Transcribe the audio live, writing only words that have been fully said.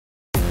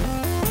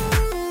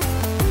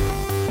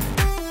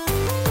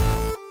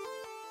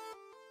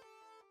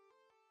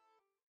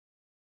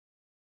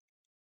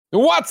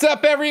What's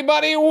up,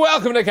 everybody?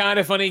 Welcome to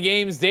Kinda Funny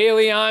Games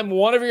Daily. I'm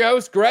one of your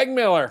hosts, Greg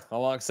Miller,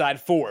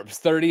 alongside Forbes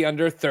 30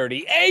 Under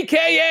 30,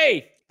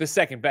 a.k.a. the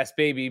second best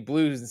baby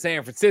blues in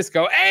San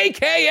Francisco,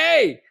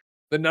 a.k.a.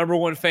 the number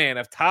one fan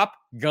of Top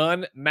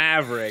Gun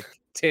Maverick,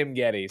 Tim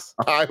Geddes.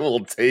 I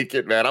will take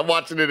it, man. I'm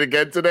watching it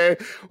again today.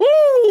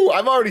 Woo!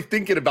 I'm already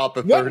thinking about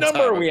the third time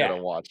I'm going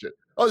to watch it.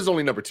 Oh, there's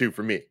only number 2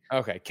 for me.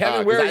 Okay.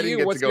 Kevin, where are you? I didn't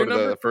get What's to go your to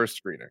number? the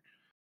first screener.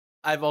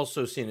 I've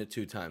also seen it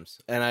 2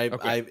 times, and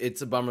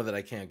it's a bummer that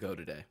I can't go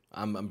today.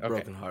 I'm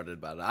brokenhearted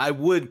about it. I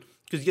would,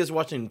 because you guys are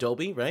watching in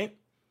Dolby, right?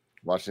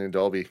 Watching in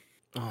Dolby.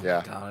 Oh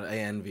yeah. My God, I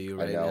envy you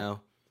right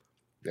now.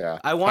 Yeah.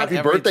 I want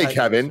Happy birthday,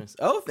 Kevin. Christmas.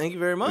 Oh, thank you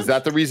very much. Is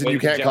that the reason you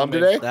can't come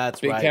today? That's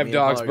Big right. Kev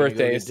Dog's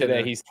birthday is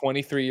today. He's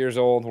 23 years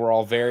old. We're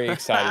all very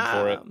excited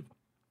for it.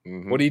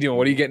 Mm-hmm. What are you doing?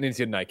 What are you getting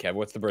into tonight, Kev?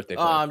 What's the birthday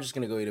plan? I'm just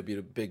going to go eat a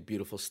big,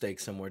 beautiful steak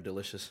somewhere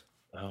delicious.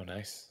 Oh,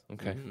 nice.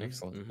 Okay,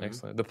 excellent, mm-hmm.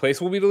 excellent. The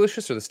place will be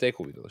delicious, or the steak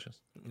will be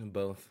delicious?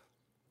 Both.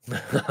 You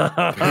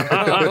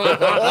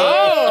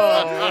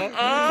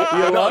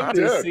love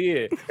to see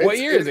it. What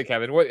year is it,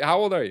 Kevin? How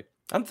old are you?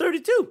 I'm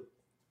 32.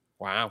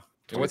 Wow.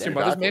 And what's your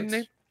mother's maiden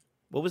name?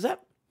 What was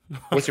that?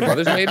 What's your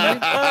mother's maiden name?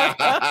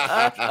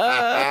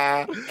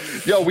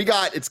 Yo,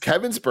 it's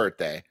Kevin's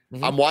birthday.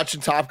 Mm-hmm. I'm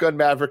watching Top Gun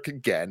Maverick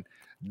again.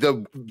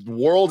 The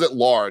world at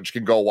large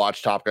can go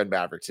watch Top Gun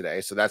Maverick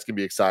today. So that's going to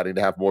be exciting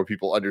to have more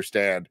people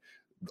understand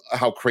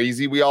how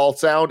crazy we all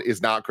sound is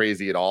not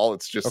crazy at all.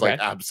 It's just like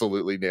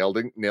absolutely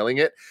nailing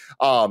it.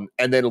 And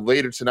then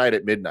later tonight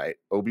at midnight,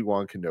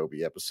 Obi-Wan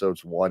Kenobi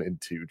episodes 1 and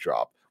 2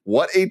 drop.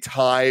 What a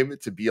time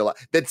to be alive.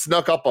 That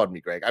snuck up on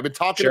me, Greg. I've been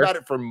talking about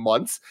it for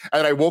months.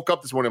 And I woke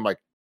up this morning, I'm like,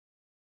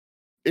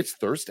 it's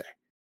Thursday.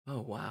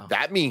 Oh, wow.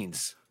 That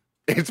means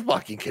it's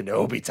fucking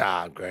Kenobi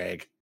time,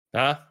 Greg.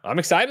 I'm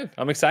excited.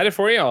 I'm excited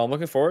for you all. I'm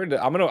looking forward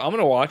to, I'm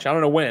gonna watch. I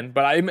don't know when,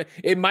 but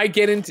it might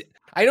get into,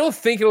 I don't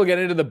think it'll get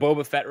into the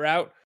Boba Fett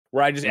route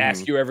where I just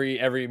ask you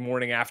every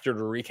morning after to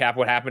recap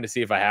what happened to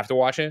see if I have to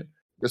watch it.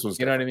 This one's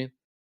know what I mean?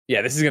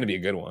 Yeah, this is gonna be a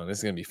good one. This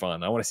is gonna be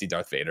fun. I want to see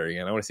Darth Vader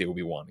again. I want to see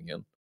Obi-Wan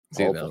again.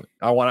 I want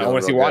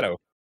to see Watto.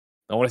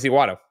 I want to see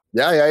Watto.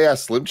 Yeah.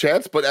 Slim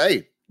chance, but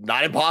hey,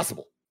 not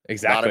impossible.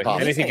 Exactly. Not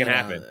impossible. Anything can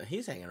happen.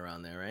 He's hanging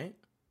around there, right?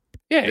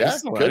 Yeah,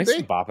 he's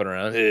bopping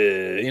around.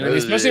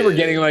 Especially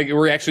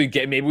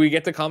maybe we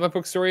get the comic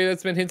book story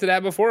that's been hinted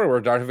at before, where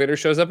Darth Vader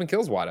shows up and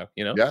kills Watto.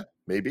 Yeah,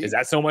 maybe. Is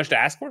that so much to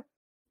ask for?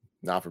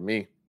 Not for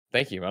me.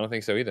 Thank you. I don't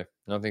think so either.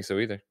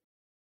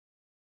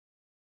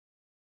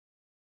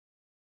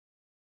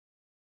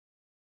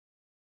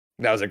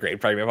 That was a great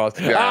pregnant pause.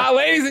 Yeah.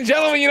 Ladies and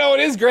gentlemen, you know it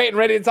is great and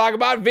ready to talk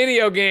about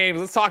video games.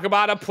 Let's talk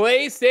about a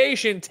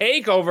PlayStation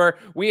takeover.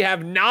 We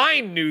have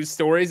 9 news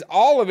stories.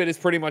 All of it is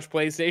pretty much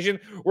PlayStation.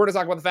 We're going to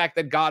talk about the fact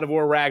that God of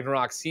War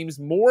Ragnarok seems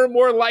more and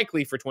more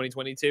likely for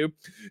 2022.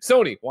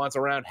 Sony wants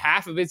around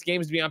half of its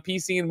games to be on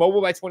PC and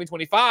mobile by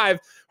 2025.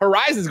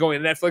 Horizon's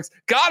going to Netflix.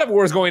 God of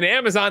War is going to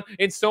Amazon,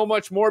 and so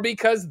much more,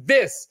 because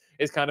this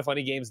is Kinda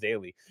Funny Games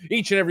Daily.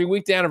 Each and every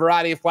weekday on a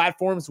variety of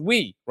platforms,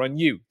 we run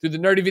you through the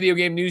nerdy video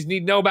game news you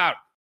need to know about.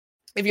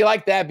 If you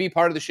like that, be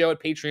part of the show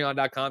at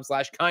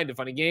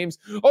patreon.com/kindafunnygames.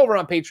 Over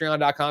on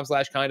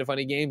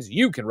patreon.com/kindafunnygames,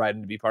 you can write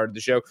in to be part of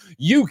the show.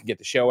 You can get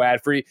the show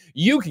ad-free.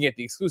 You can get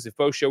the exclusive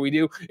post show we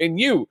do. And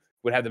you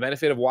would have the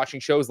benefit of watching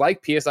shows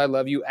like PS I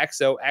Love You,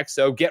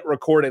 XOXO, get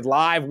recorded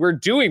live. We're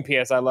doing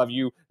PS I Love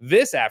You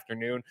this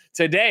afternoon.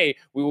 Today,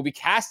 we will be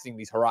casting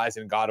these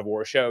Horizon God of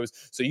War shows.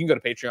 So you can go to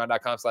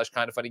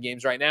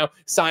patreon.com/kindafunnygames right now,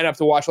 sign up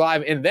to watch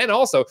live, and then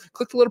also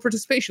click the little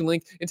participation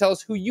link and tell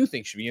us who you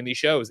think should be in these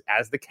shows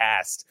as the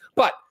cast.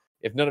 But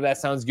if none of that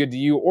sounds good to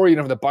you, or you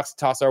don't have the bucks to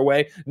toss our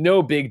way,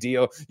 no big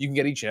deal. You can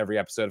get each and every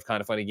episode of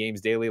Kinda Funny Games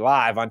Daily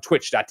live on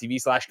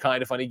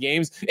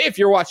twitch.tv/kindafunnygames. If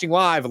you're watching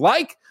live,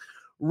 like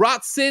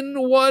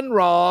Rotsin One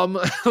Rom,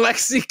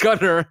 Lexi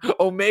Gunner,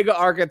 Omega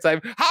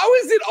Archetype. How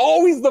is it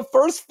always the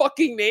first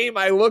fucking name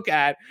I look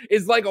at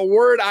is like a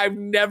word I've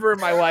never in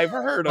my life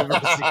heard of?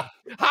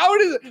 How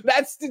does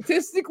that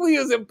statistically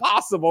is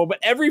impossible? But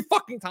every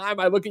fucking time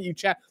I look at you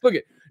chat, look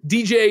at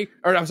Dr.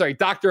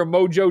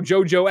 Mojo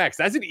Jojo X.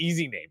 That's an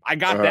easy name. I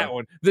got that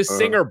one. The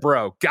Singer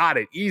Bro. Got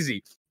it.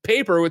 Easy.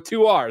 Paper with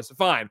 2 R's.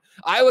 Fine.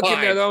 I look in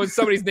there though, and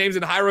somebody's name's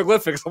in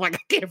hieroglyphics. I'm like, I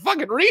can't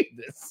fucking read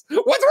this.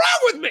 What's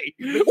wrong with me?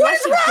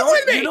 What's wrong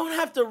with me? You don't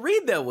have to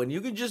read that one.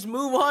 You can just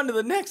move on to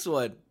the next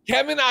one.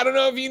 Kevin, I don't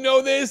know if you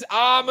know this.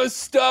 I'm a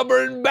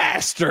stubborn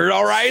bastard.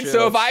 All right.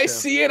 So if I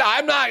see it,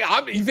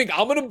 you think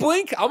I'm going to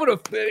blink?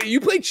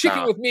 You play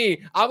chicken with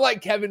me. I'm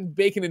like Kevin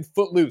Bacon in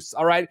Footloose.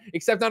 All right.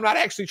 Except I'm not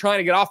actually trying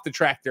to get off the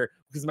tractor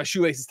because my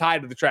shoelace is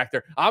tied to the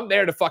tractor. I'm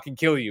there to fucking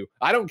kill you.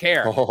 I don't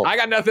care. I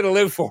got nothing to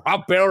live for.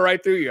 I'll barrel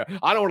right through you.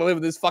 I don't want to live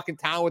in this fucking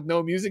town with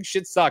no music.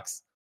 Shit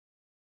sucks.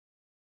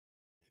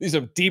 These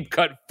are deep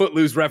cut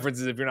Footloose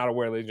references if you're not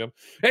aware, ladies and gentlemen.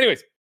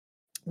 Anyways,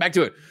 back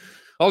to it.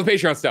 All the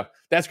Patreon stuff.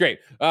 That's great.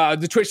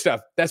 The Twitch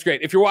stuff. That's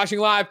great. If you're watching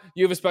live,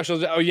 you have a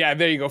special. Oh yeah,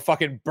 there you go.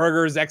 Fucking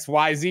Burgers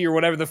XYZ or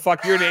whatever the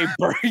fuck your name.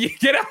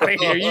 Get out of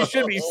here. You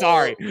should be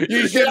sorry.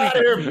 You should Get out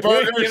of here,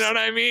 Burgers. You know what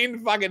I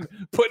mean? Fucking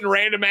putting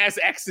random ass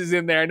X's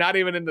in there, not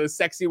even in the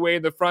sexy way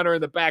in the front or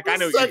in the back. I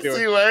know what you're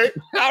doing. Way.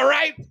 All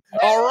right.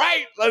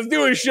 Let's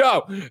do a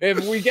show.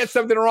 If we get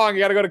something wrong, you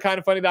got to go to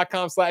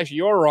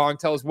kindoffunny.com/you're wrong.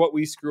 Tell us what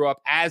we screw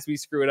up as we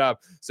screw it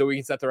up, so we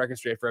can set the record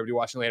straight for everybody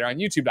watching later on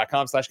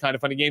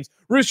youtube.com/kindoffunnygames,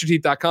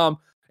 roosterteeth.com.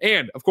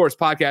 And, of course,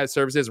 podcast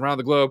services around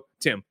the globe.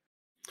 Tim.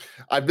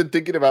 I've been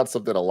thinking about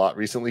something a lot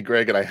recently,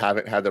 Greg, and I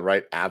haven't had the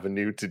right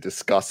avenue to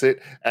discuss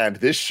it. And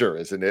this sure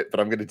isn't it, but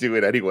I'm going to do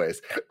it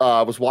anyways.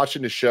 I was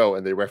watching a show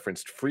and they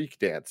referenced freak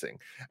dancing.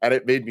 And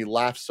it made me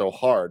laugh so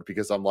hard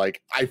because I'm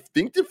like, I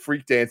think that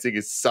freak dancing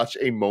is such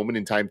a moment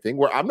in time thing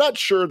where I'm not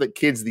sure that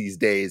kids these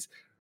days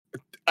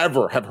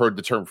ever have heard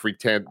the term freak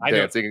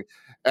dancing.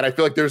 And I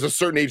feel like there's a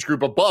certain age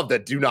group above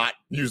that do not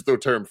use the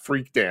term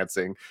freak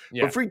dancing.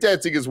 Yeah. But freak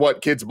dancing is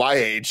what kids my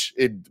age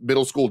in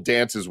middle school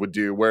dances would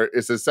do, where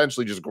it's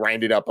essentially just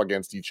grinded up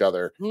against each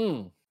other.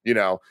 You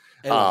know,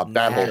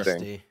 that whole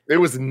thing. It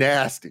was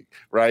nasty,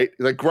 right?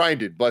 Like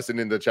grinded. Blessing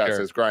in the chat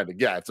says grinding.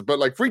 Yeah, but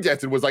like freak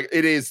dancing was like,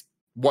 it is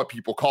what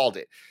people called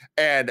it.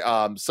 And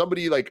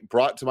somebody like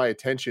brought to my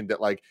attention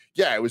that like,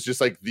 yeah, it was just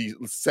like the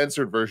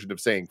censored version of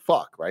saying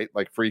fuck, right?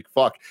 Like freak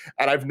fuck.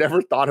 And I've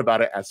never thought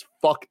about it as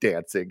fuck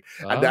dancing.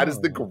 And that is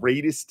the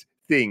greatest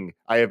thing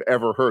I have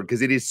ever heard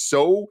because it is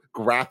so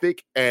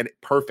graphic and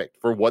perfect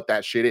for what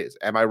that shit is.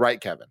 Am I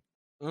right, Kevin?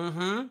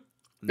 Mm-hmm.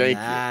 Thank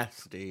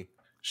you.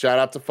 Shout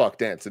out to fuck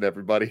dancing,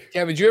 everybody.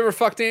 Kevin, did you ever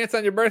fuck dance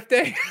on your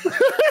birthday?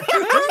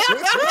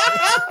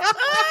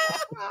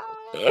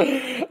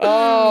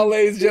 Oh,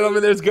 ladies and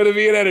gentlemen, there's going to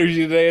be an energy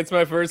today. It's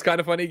my first Kind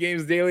of Funny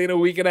Games Daily in a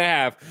week and a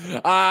half.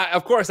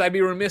 Of course, I'd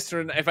be remiss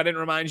if I didn't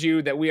remind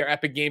you that we are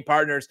Epic Game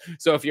partners.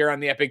 So if you're on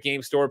the Epic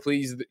Game Store,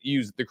 please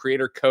use the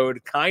creator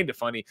code Kind of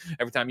Funny.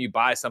 Every time you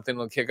buy something,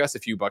 it'll kick us a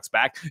few bucks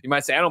back. You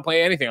might say, I don't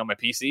play anything on my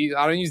PC.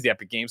 I don't use the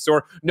Epic Game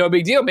Store. No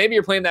big deal. Maybe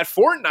you're playing that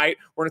Fortnite.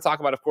 We're going to talk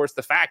about, of course,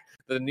 the fact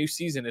that the new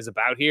season is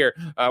about here.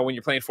 When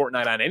you're playing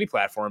Fortnite on any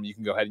platform, you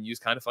can go ahead and use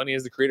Kind of Funny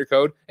as the creator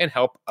code and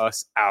help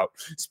us out.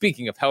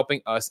 Speaking of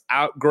helping us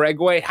out, Greg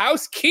Way,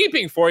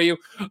 housekeeping for you.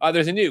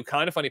 There's a new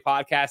Kind of Funny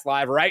podcast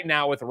live right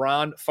now with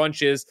Ron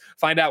Funches.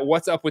 Find out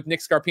what's up with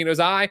Nick Scarpino's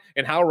eye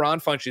and how Ron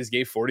Funches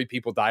gave 40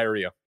 people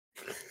diarrhea.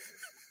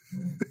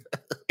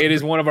 It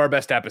is one of our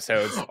best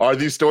episodes. Are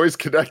these stories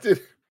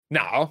connected?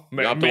 No,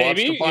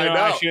 maybe. You know,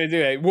 I shouldn't do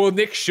that. Will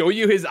Nick show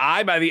you his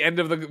eye by the end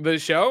of the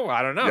show?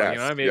 I don't know. Yes, you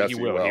know, maybe he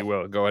will. He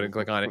will. Go ahead and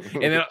click on it.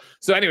 And then,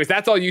 so, anyways,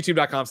 that's all.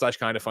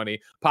 YouTube.com/kindoffunny.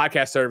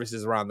 Podcast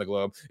services around the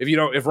globe.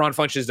 If Ron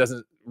Funches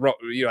doesn't,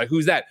 you know, like,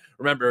 who's that?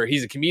 Remember,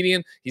 he's a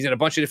comedian. He's in a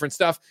bunch of different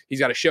stuff. He's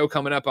got a show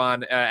coming up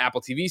on Apple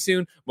TV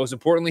soon. Most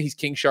importantly, he's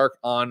King Shark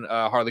on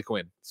Harley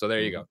Quinn. So there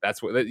you go.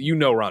 That's what you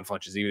know. Ron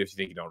Funches, even if you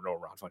think you don't know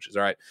Ron Funches.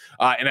 All right.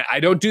 And I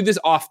don't do this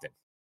often.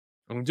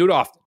 I don't do it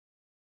often.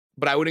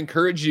 But I would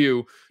encourage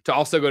you to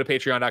also go to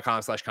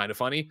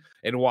patreon.com/kindoffunny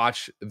and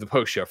watch the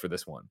post show for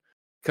this one.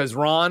 Because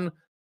Ron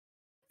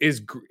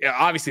is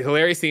obviously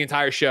hilarious the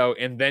entire show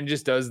and then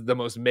just does the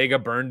most mega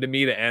burn to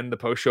me to end the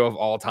post show of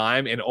all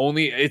time. And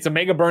it's a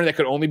mega burn that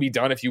could only be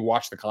done if you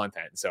watch the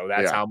content. So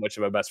that's how much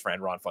of a best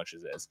friend Ron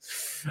Funches is.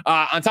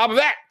 On top of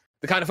that,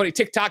 the Kind of Funny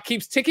TikTok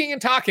keeps ticking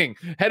and talking.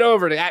 Head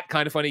over to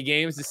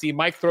 @KindofFunnyGames to see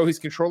Mike throw his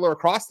controller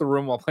across the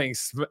room while playing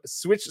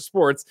Switch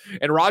Sports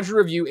and Roger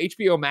review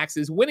HBO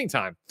Max's Winning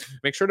Time.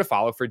 Make sure to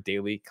follow for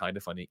daily Kind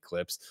of Funny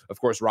clips. Of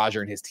course,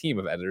 Roger and his team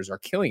of editors are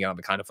killing it on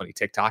the Kind of Funny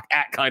TikTok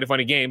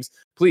 @KindofFunnyGames.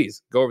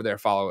 Please go over there,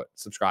 follow it,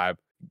 subscribe,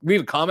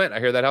 leave a comment.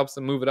 I hear that helps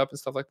them move it up and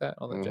stuff like that.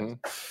 All that jazz.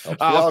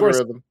 The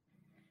algorithm.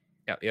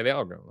 Course, yeah, the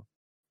algorithm.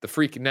 The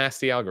freak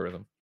nasty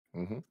algorithm.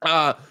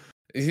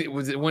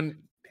 Was it when...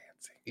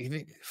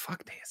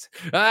 Fuck dance.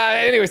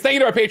 Anyways, thank you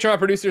to our Patreon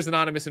producers,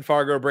 Anonymous and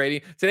Fargo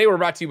Brady. Today we're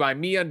brought to you by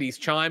MeUndies,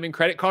 Chime, and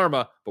Credit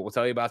Karma, but we'll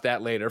tell you about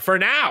that later. For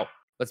now,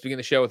 let's begin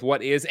the show with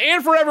what is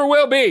and forever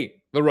will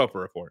be the Roper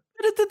Report.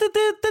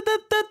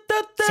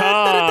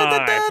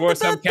 Time for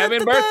some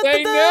Kevin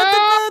birthday news. 9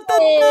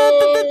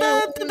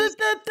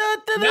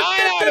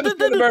 items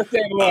for the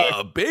birthday boy.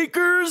 A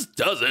baker's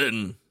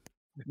dozen.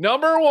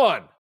 Number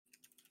 1.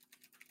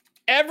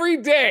 Every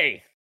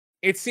day,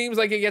 it seems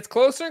like it gets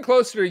closer and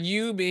closer to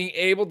you being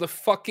able to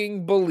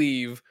fucking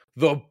believe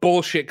the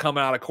bullshit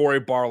coming out of Cory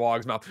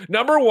Barlog's mouth.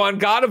 Number 1,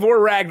 God of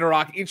War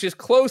Ragnarok inches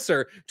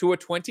closer to a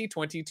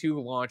 2022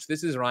 launch.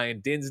 This is Ryan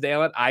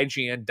Dinsdale at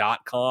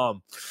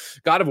IGN.com.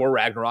 God of War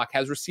Ragnarok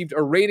has received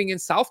a rating in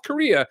South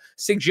Korea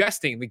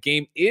suggesting the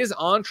game is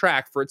on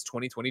track for its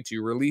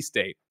 2022 release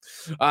date.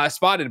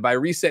 Spotted by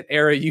Reset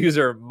Era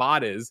user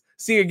Modiz.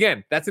 See,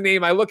 again, that's a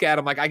name I look at.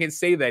 I'm like, I can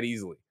say that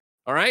easily.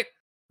 All right?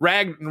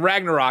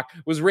 Ragnarok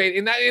was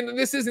rated, and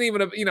this isn't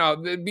even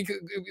because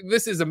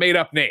this is a made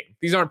up name.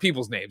 These aren't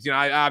people's names.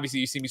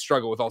 Obviously you see me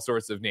struggle with all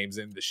sorts of names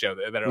in the show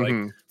that are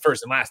like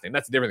first and last name.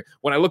 That's a different thing.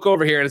 When I look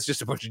over here and it's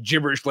just a bunch of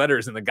gibberish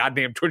letters in the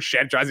goddamn Twitch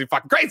chat, drives me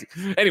fucking crazy.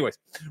 Anyways,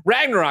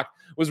 Ragnarok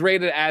was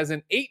rated as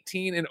an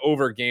 18 and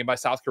over game by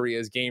South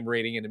Korea's Game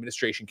Rating and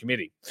Administration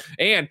Committee.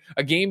 And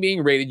a game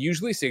being rated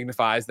usually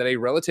signifies that a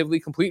relatively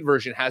complete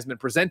version has been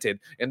presented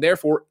and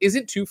therefore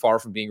isn't too far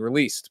from being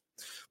released.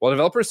 While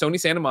developer Sony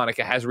Santa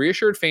Monica has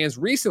reassured fans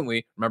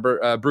recently,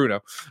 remember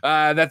Bruno,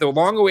 that the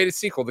long-awaited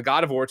sequel, The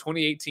God of War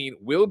 2018,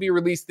 will be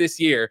released this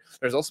year,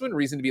 there's also been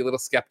reason to be a little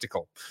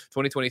skeptical.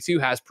 2022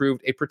 has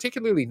proved a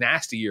particularly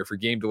nasty year for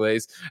game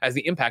delays, as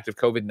the impact of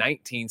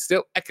COVID-19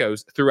 still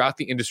echoes throughout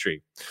the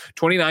industry.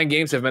 29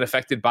 games have been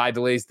affected by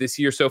delays this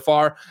year so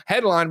far,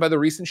 headlined by the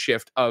recent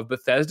shift of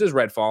Bethesda's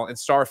Redfall and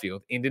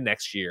Starfield into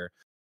next year.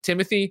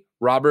 Timothy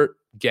Robert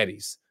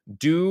Geddes,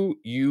 do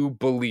you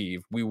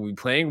believe we will be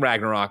playing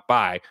Ragnarok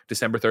by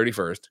December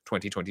 31st,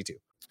 2022?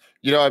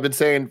 I've been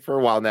saying for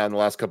a while now in the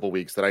last couple of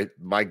weeks that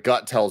my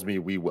gut tells me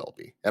we will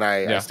be. And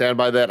I stand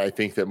by that. I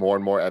think that more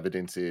and more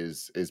evidence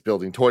is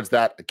building towards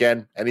that.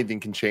 Again,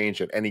 anything can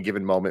change at any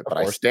given moment, but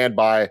I stand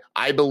by.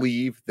 I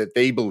believe that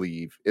they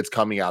believe it's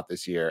coming out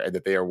this year and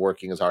that they are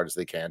working as hard as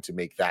they can to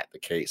make that the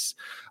case.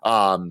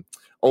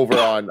 Over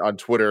on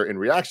Twitter, in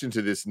reaction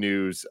to this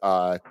news,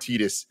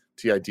 Tidus,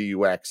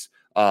 Tidux,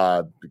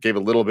 gave a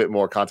little bit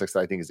more context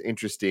that I think is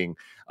interesting,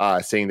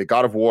 saying that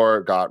God of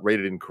War got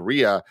rated in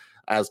Korea.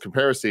 As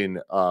comparison,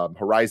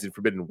 Horizon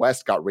Forbidden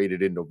West got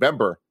rated in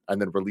November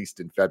and then released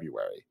in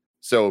February.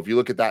 So if you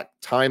look at that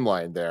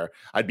timeline there,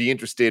 I'd be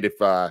interested if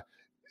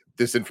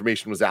this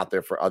information was out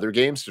there for other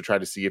games to try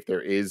to see if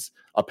there is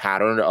a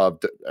pattern of,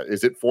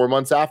 is it 4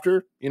 months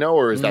after,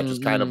 or is that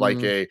just kind of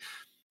like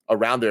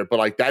around there? But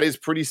like that is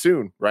pretty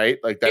soon, right?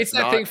 Like that's it's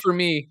that thing for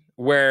me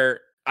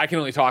where I can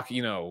only talk,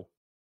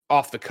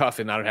 off the cuff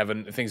and not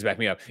having things back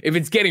me up. If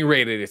it's getting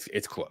rated,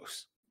 it's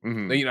close.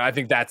 I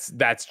think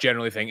that's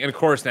generally the thing. And of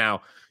course,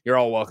 now you're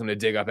all welcome to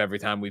dig up every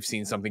time we've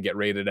seen something get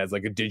rated as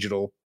like a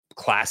digital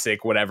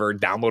classic, whatever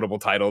downloadable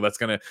title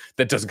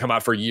that doesn't come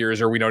out for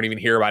years or we don't even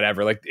hear about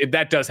ever. Like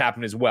that does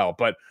happen as well.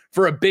 But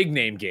for a big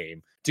name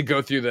game to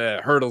go through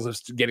the hurdles of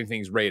getting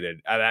things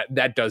rated,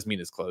 that does mean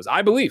it's close.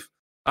 I believe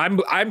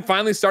I'm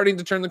finally starting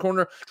to turn the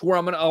corner to where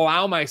I'm going to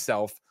allow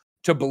myself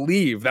to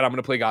believe that I'm going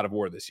to play God of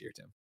War this year,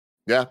 Tim.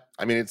 Yeah,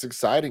 I mean, it's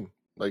exciting.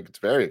 Like, it's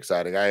very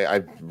exciting.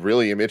 I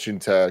really am itching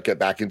to get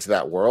back into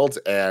that world,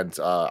 and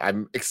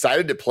I'm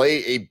excited to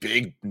play a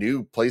big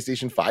new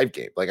PlayStation 5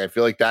 game. Like, I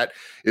feel like that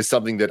is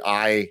something that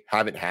I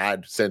haven't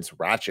had since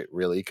Ratchet,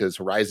 really, because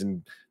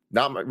Horizon,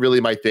 not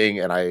really my thing,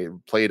 and I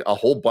played a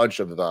whole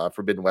bunch of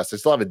Forbidden West. I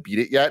still haven't beat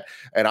it yet,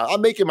 and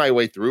I'm making my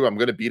way through. I'm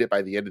going to beat it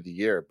by the end of the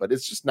year, but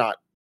it's just not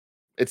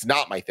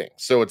my thing.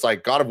 So it's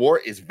like God of War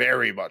is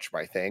very much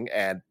my thing,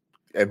 and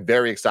I'm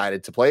very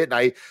excited to play it.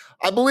 And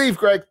I believe,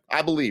 Greg,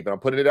 and I'm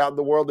putting it out in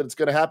the world that it's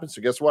going to happen.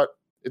 So guess what?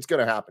 It's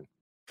going to happen.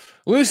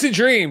 Lucid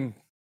Dream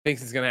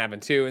thinks it's going to happen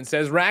too and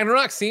says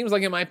Ragnarok seems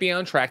like it might be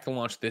on track to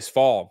launch this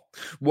fall.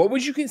 What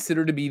would you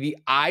consider to be the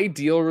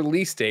ideal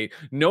release date,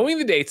 knowing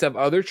the dates of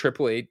other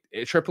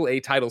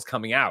AAA titles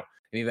coming out?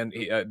 And then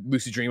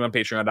Lucid Dream on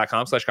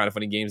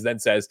patreon.com/kindoffunnygames then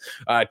says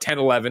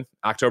 10/11,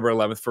 October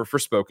 11th for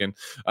Forspoken,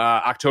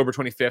 October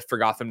 25th for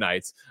Gotham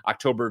Knights,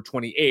 October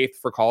 28th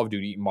for Call of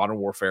Duty Modern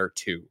Warfare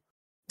 2.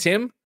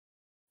 Tim,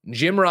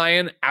 Jim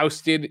Ryan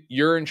ousted.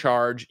 You're in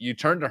charge. You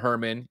turn to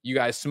Herman. You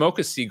guys smoke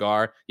a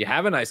cigar. You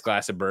have a nice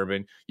glass of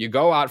bourbon. You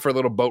go out for a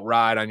little boat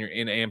ride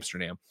in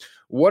Amsterdam.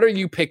 What are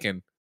you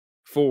picking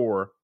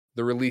for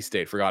the release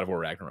date for God of War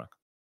Ragnarok?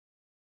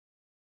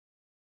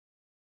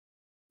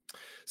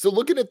 So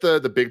looking at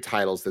the big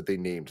titles that they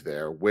named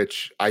there,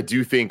 which I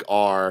do think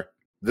are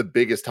the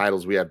biggest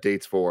titles we have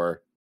dates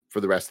for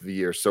the rest of the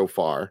year so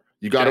far,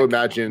 you got to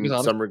imagine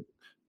summer.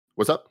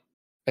 What's up?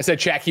 I said,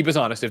 chat, keep us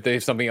honest. If they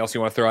have something else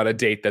you want to throw out a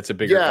date that's a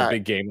big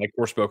game like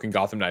Forspoken,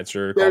 Gotham Knights,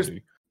 or Call of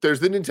Duty.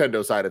 There's the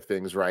Nintendo side of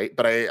things, right?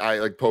 But I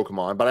like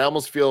Pokemon, but I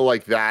almost feel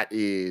like that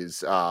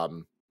is a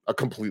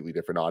completely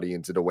different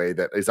audience in a way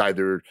that is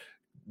either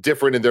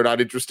different and they're not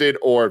interested,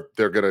 or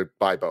they're gonna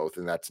buy both,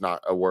 and that's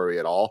not a worry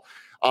at all.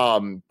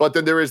 But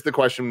then there is the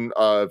question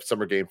of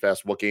Summer Game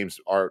Fest. What games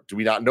do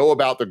we not know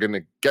about? They're going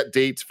to get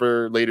dates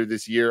for later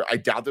this year. I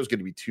doubt there's going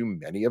to be too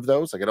many of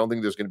those. Like, I don't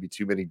think there's going to be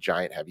too many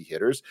giant heavy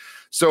hitters.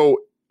 So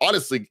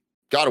honestly,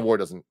 God of War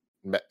doesn't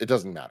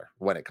matter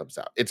when it comes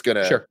out. It's going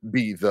to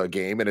be the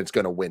game, and it's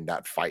going to win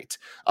that fight.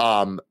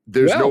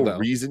 There's no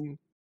reason.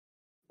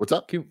 What's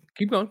up? Keep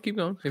going.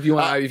 If you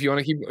want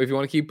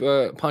to keep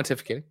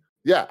pontificating.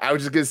 Yeah, I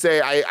was just going to say,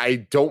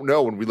 I don't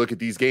know when we look at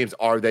these games,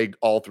 are they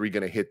all three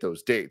going to hit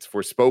those dates?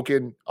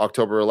 Forspoken,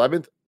 October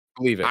 11th?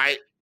 Believe it.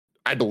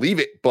 I believe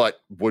it, but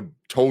would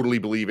totally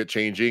believe it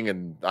changing.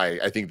 And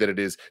I think that it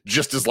is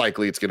just as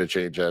likely it's going to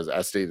change as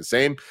stay the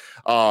same.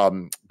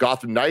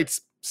 Gotham Knights,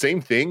 same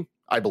thing.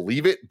 I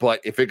believe it, but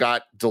if it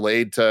got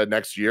delayed to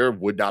next year,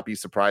 would not be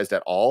surprised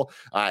at all.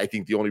 I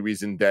think the only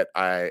reason that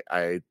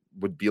I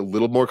would be a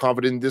little more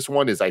confident in this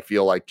one is I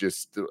feel like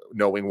just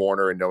knowing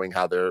Warner and knowing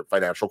how their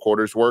financial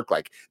quarters work,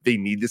 like they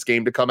need this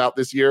game to come out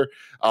this year,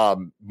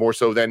 more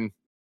so than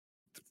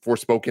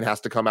Forspoken has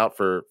to come out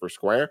for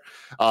Square.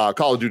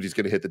 Call of Duty is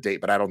going to hit the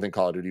date, but I don't think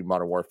Call of Duty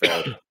Modern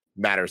Warfare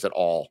matters at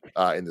all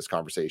in this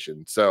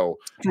conversation. So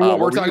what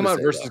we're talking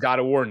about versus God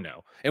of War,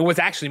 no. And what's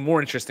actually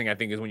more interesting, I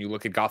think, is when you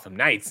look at Gotham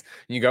Knights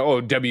and you go,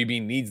 oh,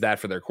 WB needs that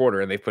for their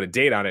quarter, and they've put a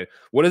date on it.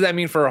 What does that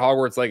mean for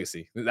Hogwarts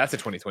Legacy? That's a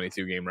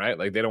 2022 game, right?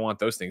 Like, they don't want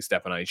those things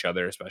stepping on each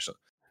other, especially.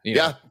 You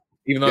know?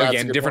 Even though,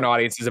 again, different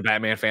audiences, a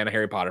Batman fan, a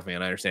Harry Potter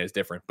fan, I understand it's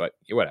different, but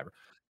whatever.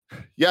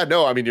 Yeah,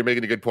 no, I mean, you're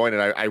making a good point,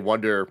 and I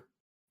wonder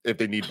if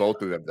they need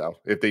both of them, though.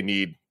 If they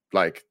need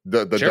like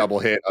the double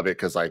hit of it,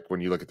 because like when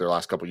you look at their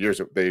last couple of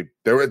years,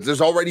 there's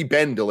already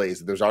been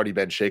delays, there's already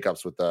been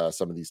shakeups with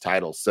some of these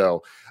titles.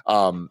 So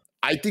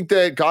I think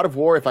that God of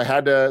War, if I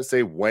had to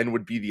say when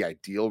would be the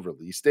ideal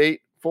release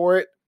date for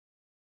it,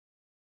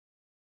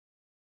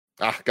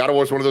 God of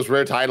War is one of those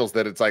rare titles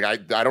that it's like I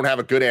don't have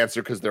a good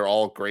answer because they're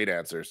all great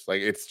answers.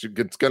 Like it's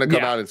gonna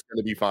come out, it's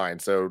gonna be fine.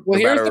 So well,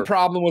 here's the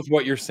problem with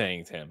what you're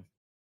saying, Tim.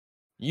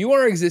 You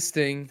are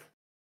existing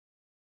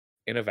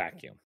in a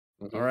vacuum.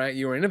 Mm-hmm. All right.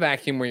 You are in a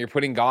vacuum where you're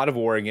putting God of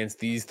War against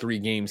these three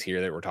games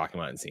here that we're talking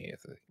about and seeing it.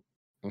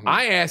 Mm-hmm.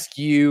 I ask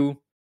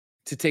you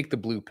to take the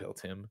blue pill,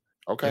 Tim.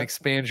 Okay. And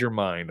expand your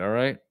mind. All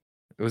right.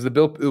 It was the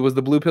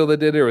blue pill that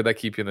did it, or would that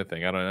keep you in the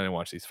thing? I didn't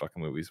watch these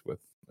fucking movies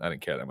I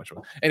didn't care that much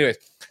about. Anyways,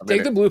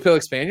 take the blue pill,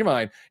 expand your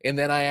mind, and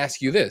then I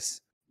ask you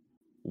this: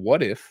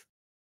 what if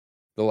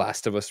The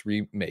Last of Us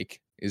remake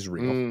is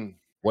real?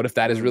 What if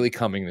that is really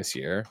coming this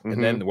year? Mm-hmm.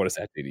 And then what does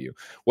that do to you?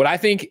 What I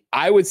think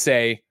I would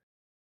say.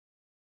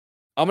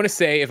 I'm going to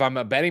say, if I'm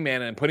a betting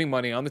man and I'm putting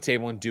money on the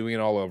table and doing it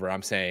all over,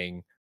 I'm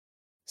saying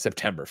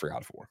September for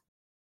God of War.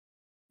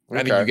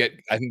 Okay.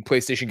 I think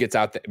PlayStation gets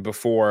out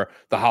before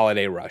the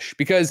holiday rush,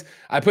 because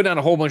I put down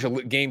a whole bunch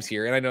of games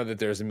here, and I know that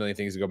there's a million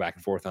things to go back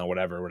and forth on,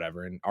 whatever,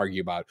 and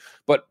argue about.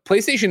 But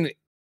PlayStation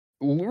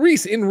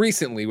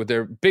recently with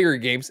their bigger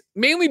games,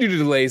 mainly due to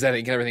delays, I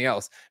think, and everything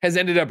else, has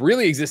ended up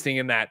really existing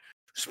in that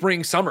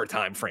spring-summer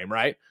time frame,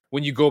 right?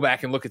 When you go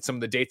back and look at some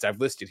of the dates I've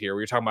listed here,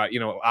 we're talking about,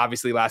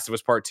 obviously Last of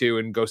Us Part 2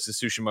 and Ghost of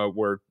Tsushima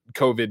were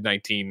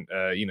COVID-19,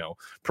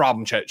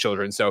 problem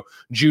children. So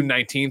June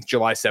 19th,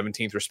 July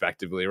 17th,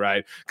 respectively,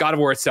 right? God of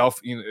War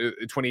itself,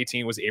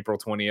 2018 was April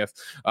 20th.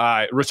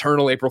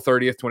 Returnal, April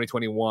 30th,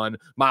 2021.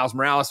 Miles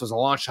Morales was a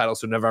launch title,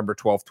 so November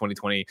 12th,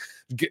 2020.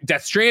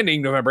 Death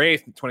Stranding, November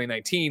 8th,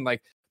 2019.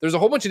 Like, there's a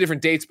whole bunch of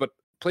different dates, but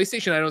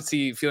PlayStation, I don't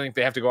see feeling like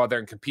they have to go out there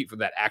and compete for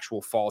that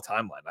actual fall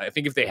timeline. I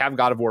think if they have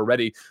God of War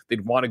ready,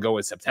 they'd want to go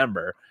in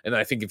September. And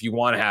then I think if you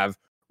want to have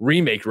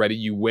remake ready,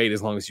 you wait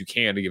as long as you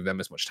can to give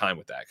them as much time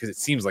with that, because it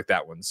seems like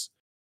that one's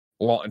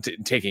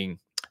taking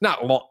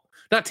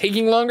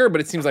longer, but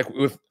it seems like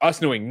with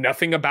us knowing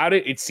nothing about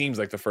it, it seems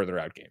like the further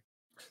out game.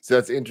 So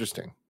that's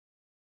interesting.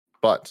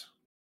 But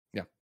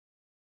yeah,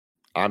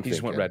 I'm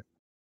just went red.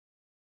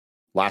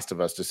 Last of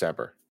Us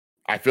December.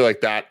 I feel like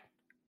that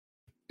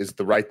is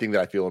the right thing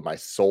that I feel in my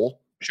soul.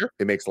 Sure.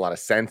 It makes a lot of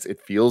sense. It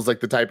feels like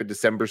the type of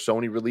December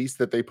Sony release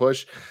that they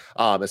push,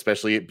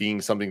 especially it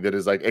being something that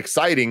is like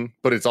exciting,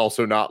 but it's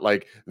also not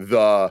like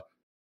the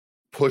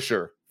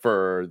pusher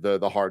for the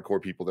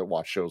hardcore people that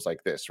watch shows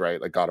like this,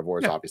 right? Like God of War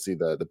is obviously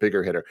the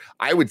bigger hitter.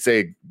 I would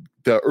say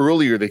the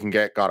earlier they can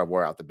get God of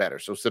War out, the better.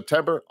 So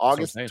September,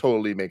 August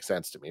totally makes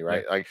sense to me,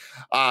 right? Yeah. Like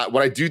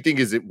what I do think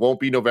is it won't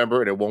be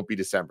November and it won't be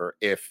December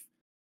if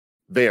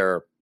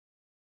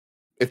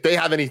they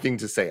have anything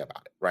to say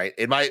about it, right?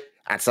 It might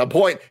at some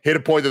point hit a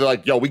point that they're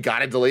like, yo, we got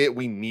to delay it.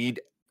 We need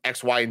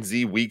X, Y, and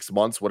Z weeks,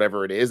 months,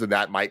 whatever it is. And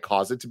that might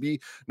cause it to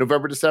be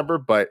November, December.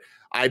 But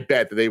I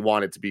bet that they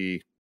want it to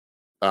be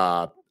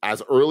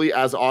as early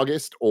as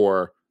August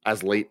or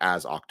as late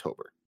as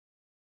October.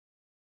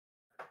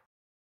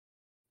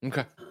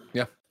 Okay.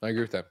 Yeah, I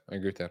agree with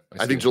that.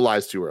 I think July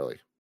is too early.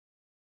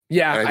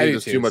 Yeah, and I think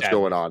there's too much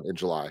going on in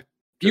July.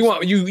 You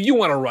want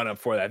to run up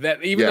for that.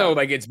 That even though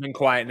like it's been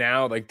quiet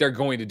now, like they're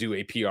going to do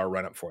a PR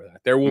run up for that.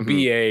 There will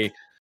be a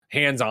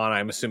hands-on,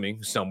 I'm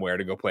assuming, somewhere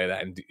to go play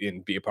that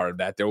and be a part of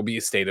that. There will be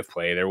a state of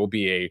play. There will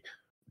be a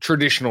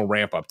traditional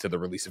ramp up to the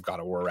release of God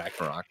of War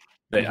Ragnarok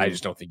that I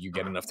just don't think you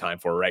get enough time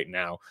for right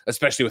now,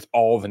 especially with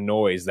all the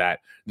noise that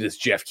this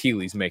Jeff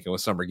Keighley's making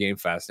with Summer Game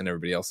Fest and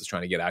everybody else is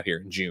trying to get out here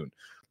in June.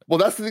 Well,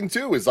 that's the thing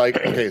too, is like,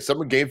 okay,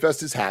 Summer Game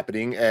Fest is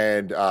happening,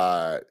 and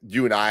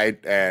you and I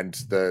and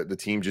the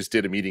team just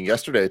did a meeting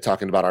yesterday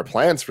talking about our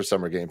plans for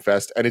Summer Game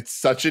Fest, and it's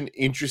such an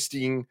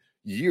interesting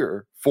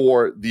year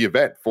for the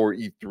event, for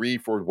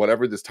E3, for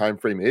whatever this time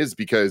frame is,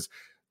 because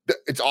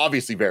it's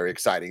obviously very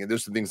exciting, and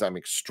there's some things I'm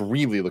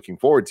extremely looking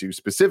forward to,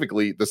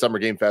 specifically the Summer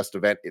Game Fest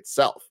event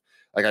itself.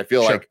 Like, I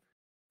feel like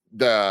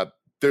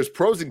there's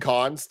pros and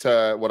cons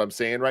to what I'm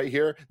saying right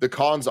here. The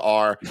cons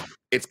are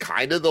it's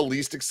kind of the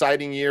least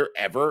exciting year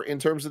ever in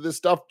terms of this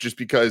stuff, just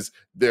because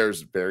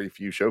there's very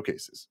few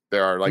showcases.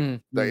 There are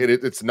like,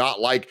 it's not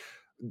like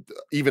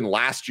even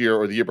last year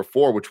or the year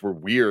before, which were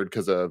weird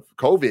because of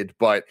COVID,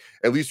 but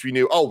at least we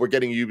knew, we're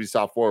getting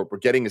Ubisoft Forward. We're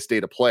getting a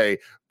state of play.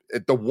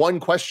 the one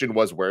question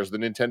was, where's the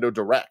Nintendo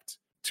Direct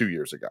 2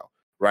 years ago?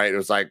 Right. It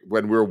was like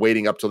when we were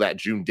waiting up till that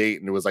June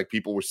date, and it was like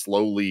people were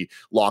slowly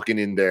locking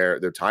in their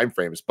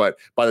timeframes. But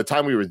by the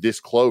time we were this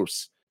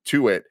close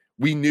to it,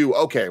 we knew,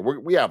 okay,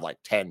 we have like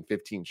 10,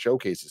 15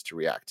 showcases to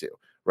react to.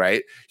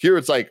 Right here,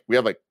 it's like we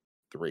have like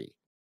 3.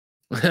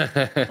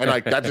 And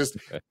like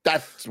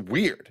that's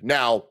weird.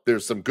 Now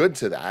there's some good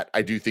to that.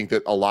 I do think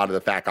that a lot of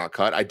the fat got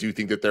cut. I do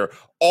think that there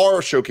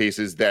are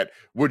showcases that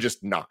we're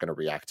just not going to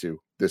react to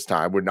this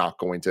time. We're not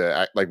going to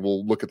act, like,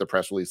 we'll look at the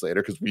press release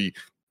later because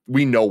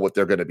we know what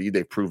they're going to be.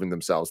 They've proven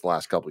themselves the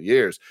last couple of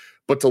years.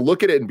 But to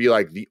look at it and be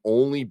like, the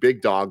only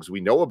big dogs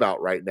we know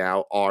about right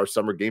now are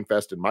Summer Game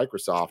Fest and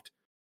Microsoft,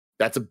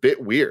 that's a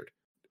bit weird.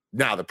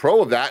 Now the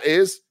pro of that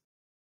is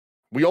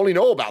we only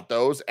know about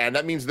those, and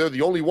that means they're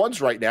the only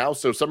ones right now.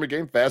 So Summer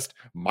Game Fest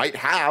might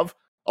have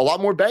a lot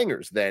more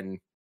bangers than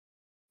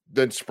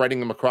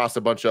spreading them across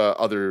a bunch of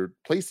other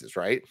places,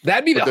 right?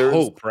 That'd be the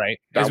hope, right?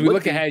 As we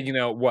look ahead,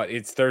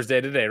 it's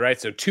Thursday today,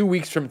 right? So 2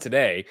 weeks from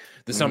today,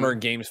 the Summer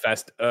Games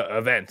Fest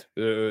event,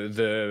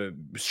 the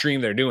stream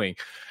they're doing.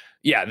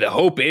 Yeah, the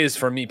hope is,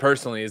 for me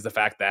personally, is the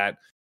fact that,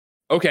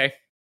 okay,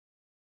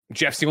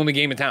 Jeff's the only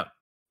game in town.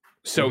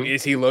 So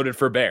is he loaded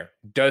for bear?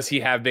 Does he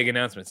have big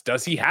announcements?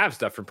 Does he have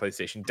stuff from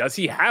PlayStation? Does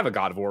he have a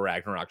God of War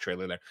Ragnarok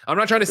trailer there? I'm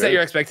not trying to set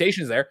your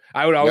expectations there.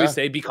 I would always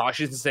say be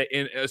cautious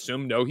and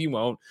assume no, he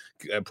won't.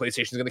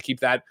 PlayStation's going to keep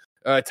that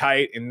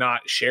tight and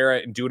not share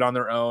it and do it on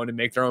their own and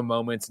make their own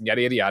moments and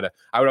yada, yada, yada.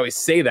 I would always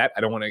say that.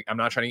 I'm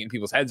not trying to get in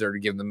people's heads or to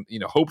give them,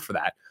 hope for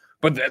that.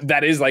 But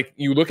that is like,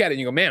 you look at it and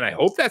you go, man, I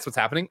hope that's what's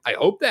happening. I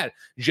hope that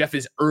Jeff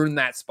has earned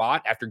that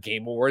spot after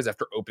Game Awards,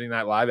 after opening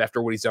that live,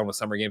 after what he's done with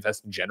Summer Game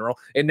Fest in general.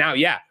 And now,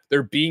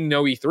 there being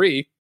no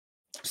E3.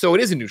 So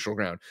it is a neutral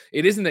ground.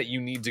 It isn't that you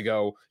need to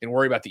go and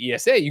worry about the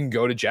ESA. You can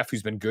go to Jeff,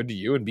 who's been good to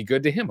you, and be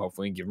good to him,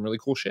 hopefully, and give him really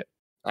cool shit.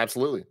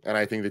 Absolutely. And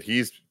I think that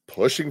he's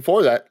pushing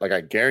for that. Like,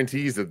 I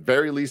guarantee he's at the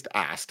very least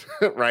asked,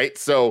 right?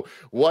 So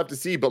we'll have to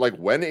see. But like,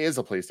 when is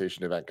a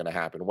PlayStation event going to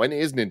happen? When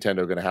is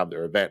Nintendo going to have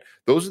their event?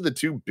 Those are the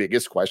two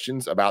biggest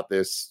questions about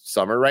this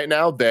summer right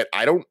now that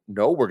I don't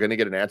know we're going to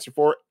get an answer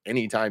for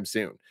anytime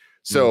soon.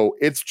 So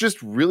it's just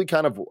really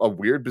kind of a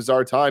weird,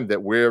 bizarre time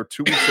that we're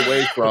 2 weeks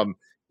away from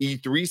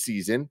E3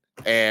 season,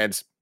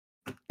 and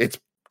it's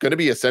going to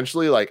be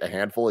essentially like a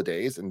handful of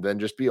days and then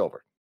just be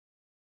over.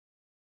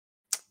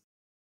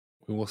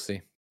 We will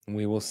see.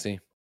 We will see.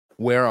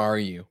 Where are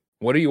you?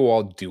 What are you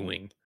all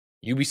doing?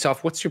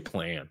 Ubisoft, what's your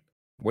plan?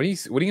 What are you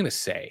going to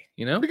say?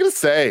 What are you going to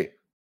say?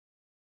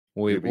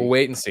 We'll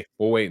wait and see.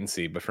 We'll wait and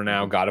see. But for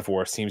now, God of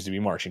War seems to be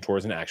marching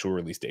towards an actual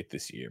release date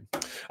this year.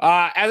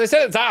 As I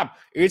said at the top,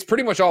 it's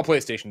pretty much all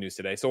PlayStation news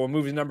today. So we'll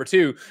move to number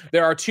 2.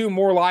 There are 2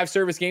 more live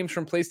service games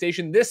from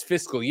PlayStation this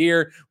fiscal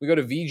year. We go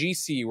to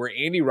VGC, where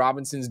Andy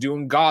Robinson's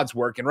doing God's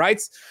work and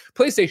writes,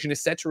 PlayStation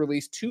is set to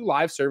release 2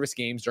 live service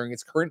games during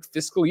its current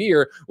fiscal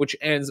year, which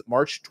ends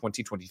March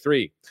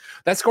 2023.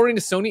 That's according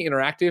to Sony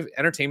Interactive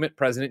Entertainment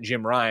president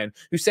Jim Ryan,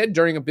 who said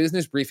during a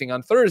business briefing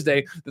on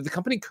Thursday that the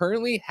company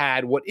currently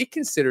had what it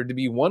considered to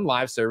be 1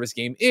 live service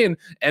game in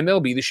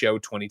MLB The Show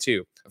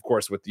 22. Of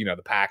course, with the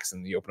packs,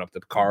 and you open up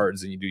the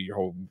cards and you do your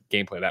whole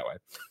gameplay that way.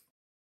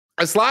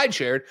 A slide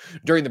shared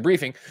during the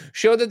briefing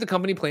showed that the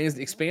company plans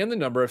to expand the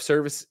number of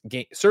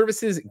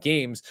services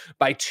games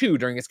by 2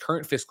 during its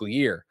current fiscal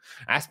year.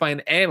 Asked by an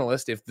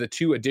analyst if the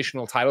 2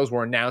 additional titles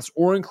were announced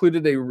or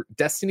included a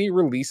Destiny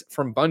release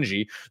from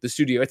Bungie, the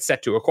studio it's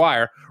set to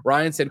acquire,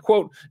 Ryan said,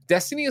 quote,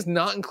 Destiny is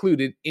not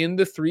included in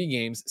the 3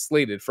 games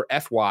slated for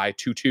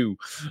FY22.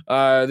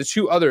 The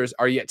 2 others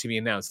are yet to be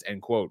announced,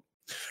 end quote.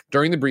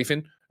 During the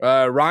briefing,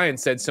 Ryan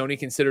said Sony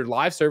considered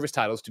live service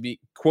titles to be,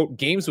 quote,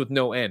 games with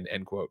no end,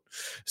 end quote.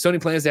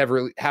 Sony plans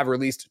to have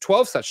released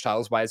 12 such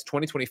titles by its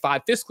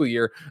 2025 fiscal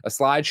year, a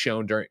slide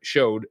shown during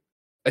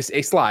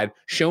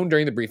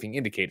the briefing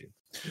indicated.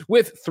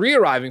 With 3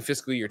 arriving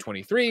fiscal year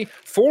 23,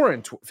 4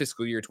 in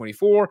fiscal year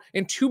 24,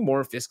 and 2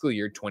 more in fiscal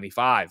year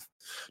 25.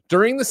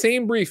 During the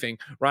same briefing,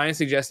 Ryan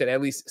suggested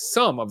at least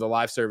some of the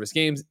live service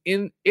games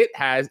it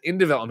has in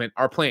development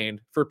are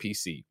planned for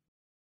PC.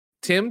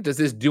 Tim, does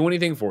this do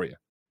anything for you?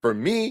 For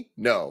me,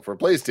 no. For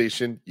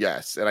PlayStation,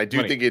 yes. And I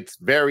do think it's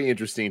very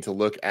interesting to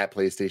look at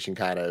PlayStation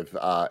kind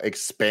of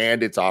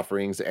expand its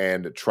offerings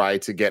and try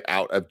to get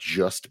out of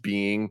just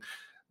being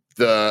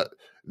the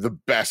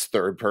best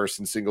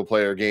third-person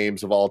single-player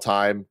games of all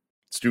time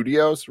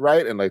studios,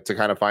 right? And like to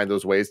kind of find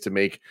those ways to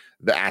make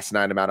the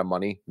asinine amount of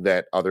money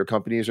that other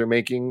companies are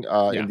making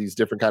in these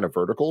different kind of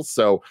verticals.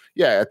 So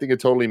yeah, I think it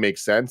totally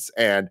makes sense.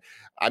 And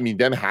I mean,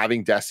 them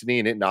having Destiny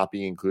and it not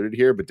being included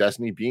here, but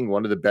Destiny being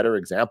one of the better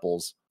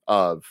examples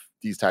of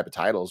these type of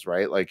titles,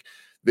 right? Like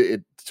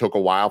it took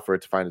a while for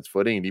it to find its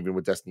footing. And even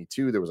with Destiny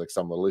 2, there was like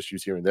some little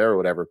issues here and there or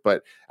whatever.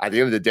 But at the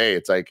end of the day,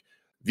 it's like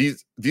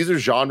these are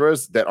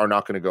genres that are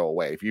not going to go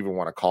away. If you even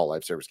want to call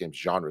live service games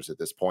genres at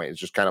this point, it's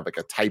just kind of like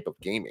a type of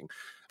gaming.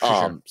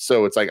 Sure.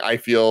 So it's like, I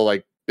feel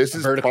like this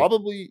is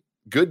probably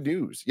good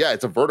news. Yeah,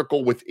 it's a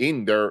vertical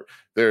within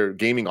their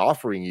gaming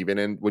offering even.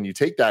 And when you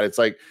take that, it's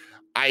like,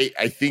 I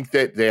think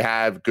that they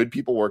have good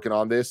people working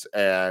on this.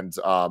 And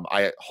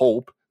I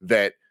hope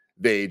that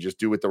they just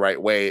do it the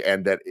right way,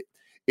 and that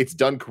it's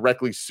done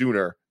correctly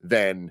sooner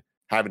than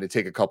having to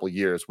take a couple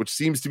years, which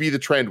seems to be the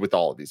trend with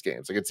all of these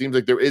games. Like, it seems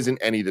like there isn't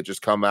any that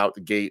just come out the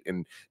gate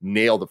and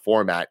nail the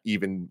format,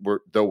 even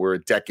though we're a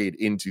decade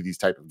into these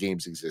type of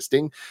games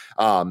existing.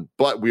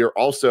 But we are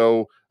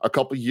also a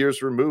couple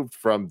years removed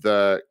from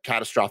the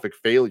catastrophic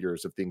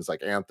failures of things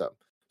like Anthem.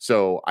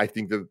 So I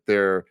think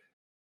that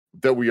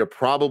we are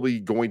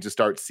probably going to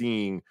start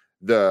seeing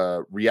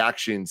the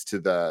reactions to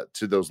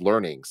those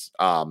learnings,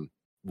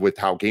 with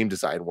how game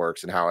design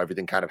works and how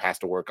everything kind of has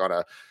to work on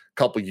a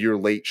couple year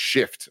late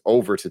shift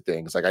over to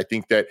things. Like, I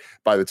think that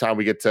by the time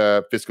we get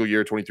to fiscal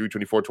year 23,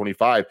 24,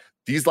 25,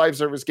 these live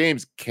service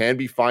games can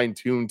be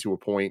fine-tuned to a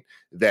point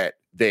that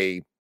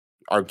they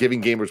are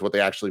giving gamers what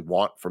they actually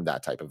want from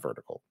that type of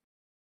vertical.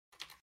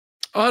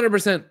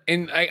 100%.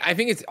 And I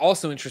think it's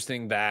also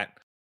interesting that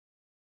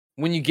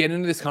when you get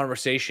into this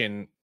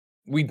conversation,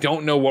 we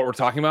don't know what we're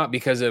talking about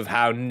because of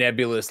how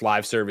nebulous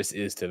live service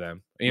is to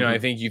them. You know, I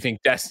think you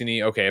think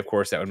Destiny, okay, of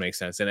course that would make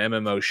sense. And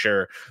MMO,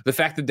 sure. The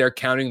fact that they're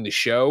counting the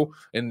show,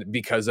 and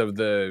because of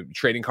the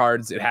trading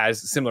cards it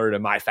has, similar to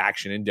my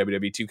faction in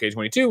WWE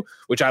 2K22,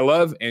 which I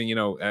love,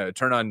 and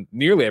turn on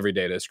nearly every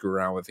day to screw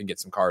around with and get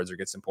some cards or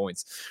get some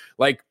points.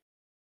 Like,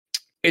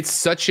 it's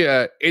such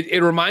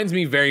it reminds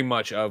me very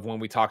much of when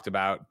we talked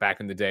about back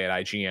in the day at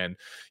IGN,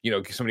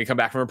 somebody come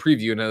back from a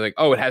preview and they're like,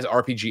 oh, it has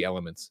RPG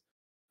elements.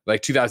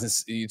 Like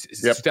 2008,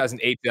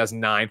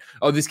 2009.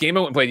 Oh, this game I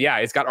went and played. Yeah,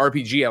 it's got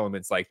RPG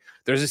elements. Like,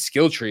 there's a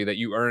skill tree that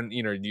you earn.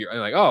 You're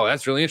like, oh,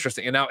 that's really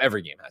interesting. And now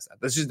every game has that.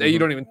 That's just you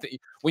don't even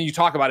when you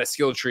talk about a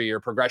skill tree or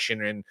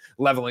progression and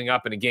leveling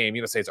up in a game,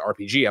 you don't say it's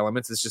RPG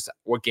elements. It's just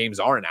what games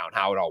are now and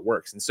how it all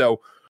works. And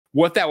so,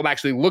 what that will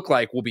actually look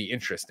like will be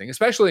interesting,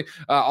 especially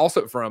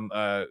also from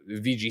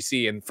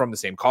VGC and from the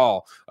same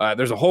call.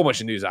 There's a whole bunch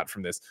of news out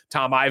from this.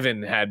 Tom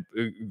Ivan had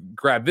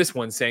grabbed this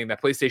one saying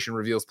that PlayStation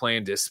reveals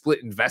plan to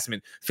split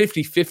investment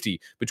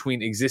 50-50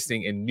 between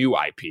existing and new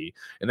IP.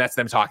 And that's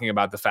them talking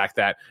about the fact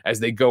that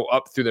as they go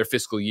up through their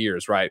fiscal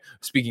years, right?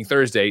 Speaking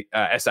Thursday,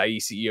 SIE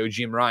CEO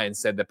Jim Ryan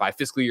said that by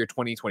fiscal year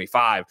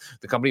 2025,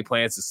 the company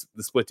plans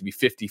the split to be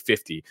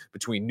 50-50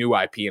 between new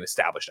IP and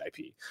established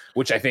IP,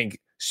 which I think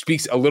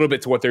speaks a little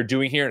bit to what they're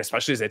doing here, and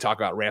especially as they talk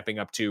about ramping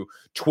up to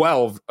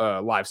 12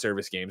 live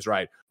service games,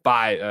 right,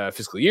 by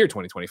fiscal year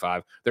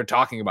 2025. They're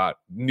talking about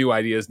new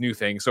ideas, new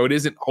things. So it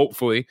isn't,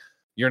 hopefully,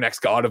 your next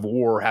God of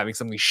War having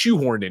something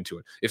shoehorned into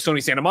it. If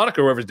Sony Santa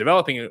Monica, whoever's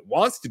developing it,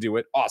 wants to do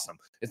it, awesome.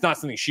 It's not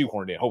something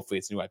shoehorned in. Hopefully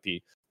it's new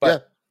IP.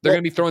 But they're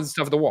going to be throwing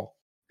stuff at the wall.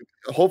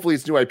 Hopefully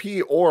it's new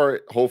IP,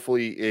 or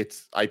hopefully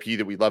it's IP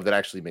that we love that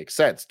actually makes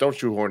sense. Don't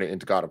shoehorn it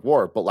into God of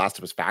War, but Last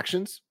of Us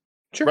Factions.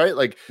 Sure. Right?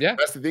 Like,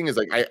 that's the thing is,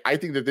 like, I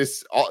think that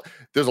there's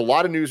a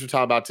lot of news we're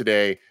talking about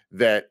today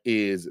that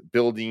is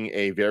building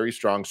a very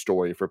strong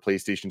story for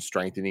PlayStation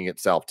strengthening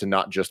itself to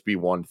not just be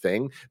one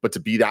thing, but to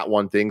be that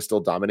one thing,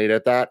 still dominate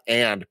at that,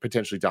 and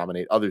potentially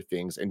dominate other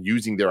things, and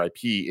using their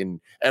IP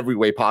in every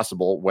way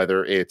possible,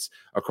 whether it's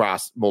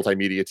across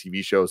multimedia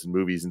TV shows and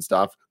movies and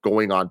stuff,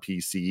 going on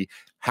PC,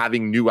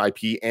 having new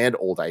IP and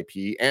old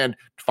IP, and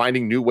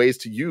finding new ways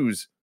to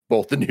use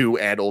both the new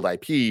and old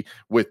IP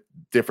with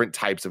different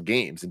types of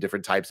games and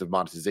different types of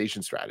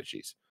monetization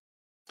strategies.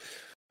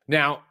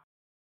 Now,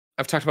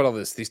 I've talked about all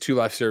these two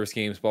live service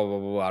games, blah, blah,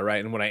 blah, blah,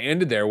 right? And what I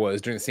ended there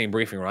was, during the same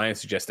briefing, Ryan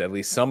suggested at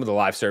least some of the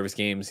live service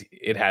games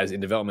it has in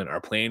development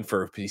are planned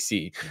for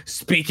PC.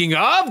 Speaking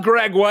of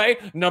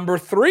Gregway, number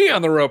 3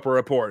 on the Roper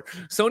Report,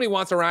 Sony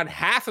wants around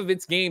half of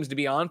its games to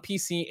be on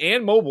PC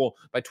and mobile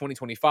by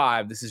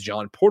 2025. This is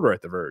John Porter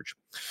at The Verge.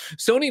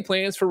 Sony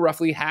plans for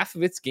roughly half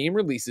of its game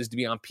releases to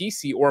be on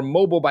PC or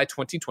mobile by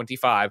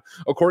 2025,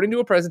 according to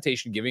a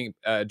presentation given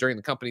during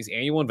the company's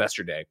annual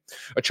Investor Day.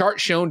 A chart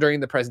shown during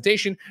the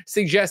presentation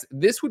suggests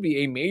this would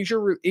be a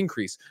major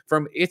increase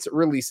from its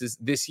releases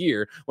this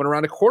year, when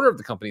around a quarter of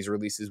the company's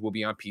releases will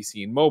be on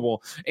PC and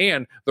mobile,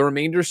 and the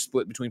remainder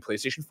split between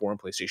PlayStation 4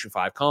 and PlayStation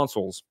 5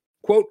 consoles.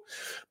 Quote,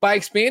 by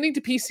expanding to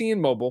PC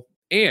and mobile,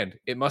 and,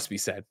 it must be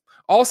said,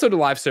 also to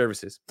live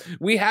services,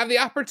 we have the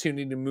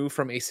opportunity to move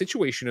from a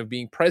situation of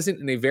being present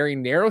in a very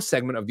narrow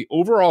segment of the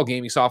overall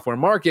gaming software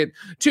market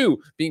to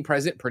being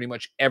present pretty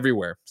much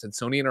everywhere, said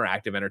Sony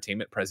Interactive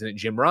Entertainment President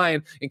Jim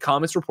Ryan in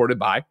comments reported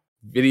by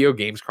Video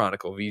Games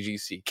Chronicle,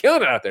 VGC.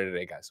 Killing it out there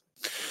today, guys.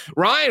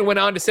 Ryan went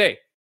on to say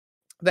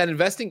that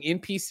investing in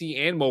PC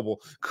and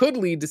mobile could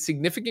lead to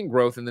significant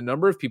growth in the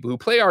number of people who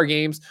play our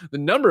games, the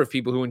number of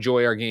people who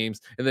enjoy our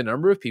games, and the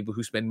number of people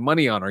who spend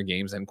money on our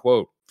games, end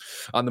quote.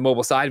 On the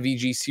mobile side,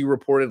 VGC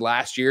reported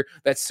last year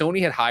that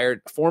Sony had hired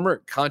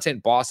former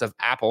content boss of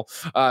Apple,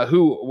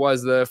 who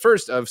was the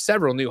first of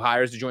several new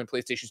hires to join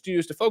PlayStation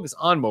Studios to focus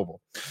on mobile.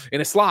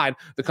 In a slide,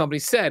 the company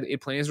said it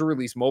plans to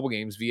release mobile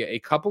games via a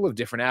couple of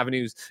different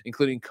avenues,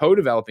 including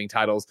co-developing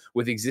titles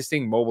with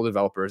existing mobile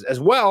developers, as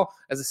well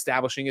as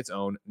establishing its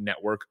own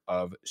network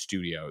of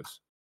studios.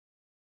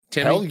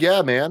 Timmy? Hell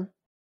yeah, man.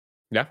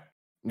 Yeah.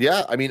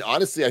 Yeah. I mean,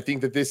 honestly, I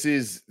think that this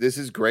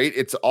is great.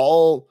 It's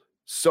all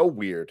so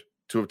weird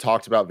to have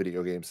talked about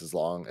video games as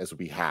long as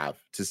we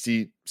have, to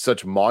see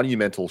such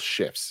monumental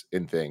shifts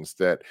in things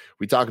that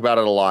we talk about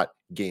it a lot.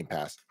 Game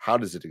Pass, how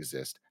does it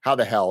exist? How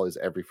the hell is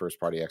every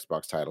first-party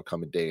Xbox title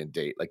coming day and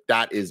date? Like,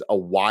 that is a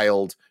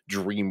wild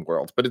dream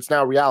world, but it's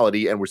now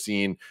reality, and we're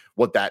seeing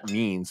what that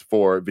means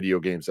for video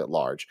games at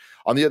large.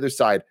 On the other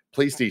side,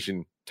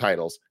 PlayStation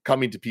titles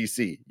coming to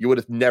PC. You would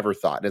have never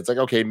thought. And it's like,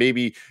 okay,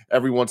 maybe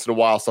every once in a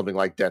while, something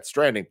like Death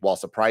Stranding, while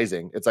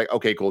surprising, it's like,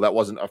 okay, cool, that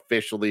wasn't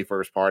officially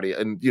first party.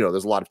 And,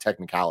 there's a lot of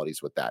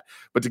technicalities with that.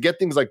 But to get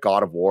things like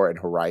God of War and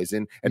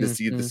Horizon and to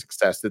see the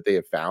success that they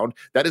have found,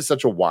 that is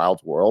such a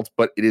wild world,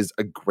 but it is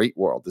a great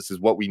world. This is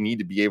what we need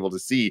to be able to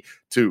see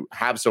to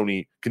have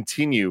Sony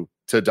continue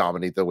to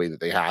dominate the way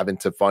that they have and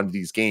to fund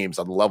these games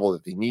on the level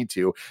that they need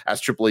to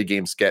as AAA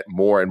games get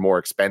more and more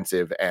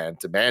expensive and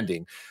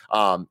demanding,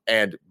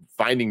 and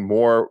finding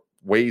more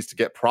ways to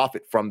get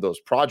profit from those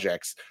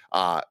projects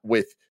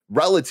with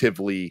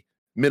relatively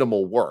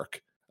minimal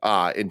work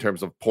in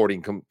terms of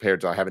porting compared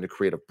to having to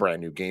create a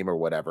brand new game or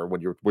whatever.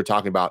 When we're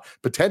talking about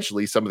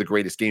potentially some of the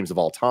greatest games of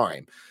all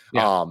time,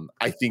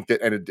 I think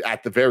that, and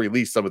at the very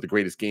least, some of the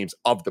greatest games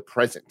of the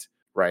present,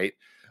 right?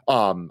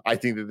 I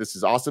think that this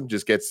is awesome.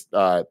 Just gets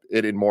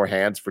it in more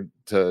hands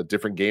to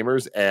different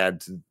gamers,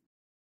 and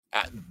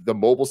the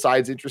mobile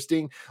side's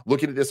interesting.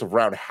 Looking at this,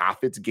 around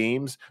half its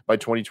games by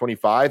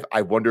 2025.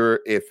 I wonder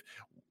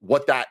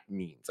what that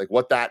means, like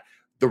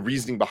the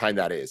reasoning behind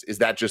that is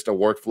that just a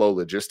workflow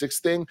logistics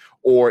thing,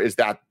 or is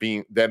that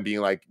being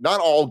like, not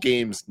all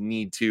games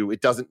need to,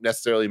 it doesn't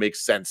necessarily make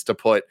sense to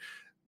put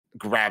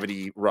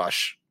Gravity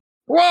Rush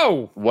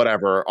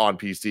whatever on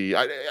PC.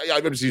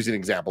 I'm just using an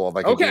example of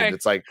like a game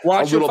that's like a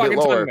little bit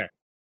lower,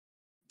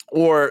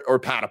 or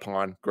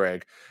Patapon,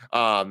 Greg.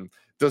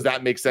 Does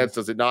that make sense?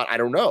 Does it not? I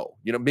don't know.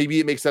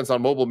 Maybe it makes sense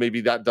on mobile. Maybe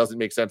that doesn't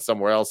make sense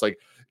somewhere else. Like,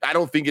 I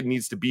don't think it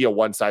needs to be a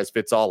one size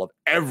fits all of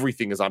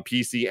everything is on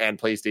PC and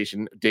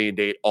PlayStation day and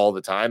date all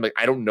the time. Like,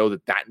 I don't know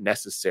that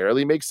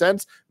necessarily makes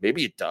sense.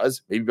 Maybe it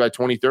does. Maybe by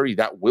 2030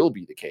 that will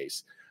be the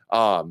case.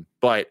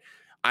 But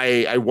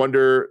I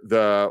wonder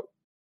the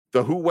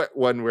who, what,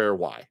 when, where,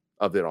 why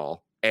of it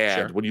all.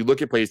 And when you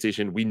look at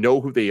PlayStation, we know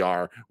who they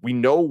are. We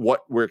know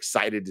what we're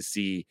excited to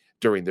see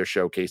during their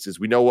showcases.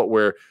 We know what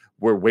we're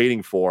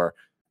waiting for.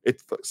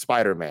 It's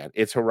Spider-Man,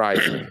 it's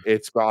Horizon,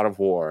 it's God of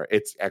War,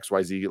 it's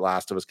XYZ,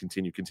 Last of Us,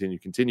 continue.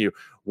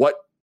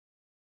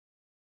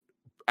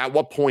 At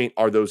what point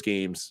are those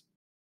games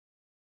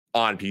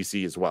on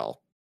PC as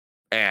well?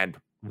 And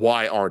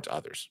why aren't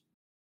others?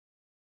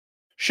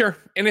 Sure.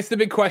 And it's the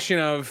big question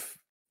of,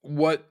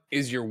 what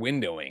is your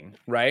windowing,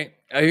 right?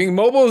 I think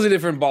mobile is a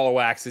different ball of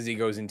wax as he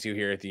goes into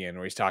here at the end,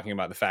 where he's talking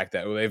about the fact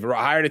that they've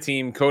hired a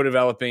team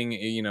co-developing,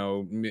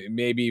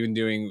 maybe even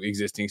doing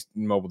existing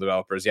mobile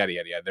developers, yada,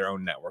 yada, yada, their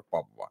own network,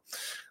 blah, blah, blah.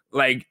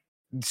 Like,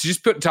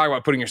 just talk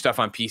about putting your stuff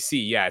on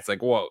PC. Yeah, it's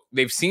like, well,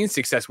 they've seen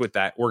success with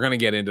that. We're going to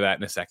get into that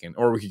in a second,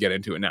 or we could get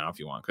into it now if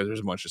you want, because there's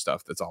a bunch of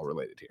stuff that's all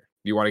related here.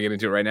 Do you want to get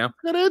into it right now?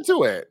 Get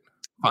into it.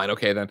 Fine.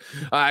 Okay, then.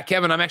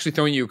 Kevin, I'm actually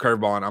throwing you a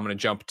curveball, and I'm going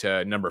to jump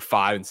to number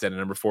 5 instead of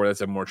number 4.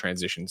 That's a more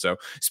transition. So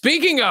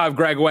speaking of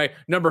Greg Way,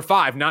 number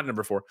 5, not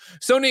number 4.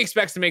 Sony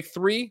expects to make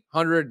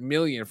 $300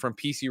 million from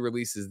PC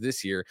releases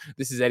this year.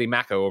 This is Eddie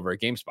Macco over at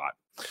GameSpot.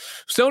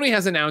 Sony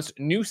has announced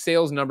new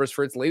sales numbers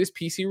for its latest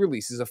PC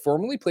releases of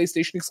formerly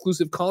PlayStation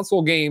exclusive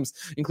console games,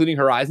 including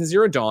Horizon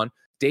Zero Dawn,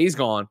 Days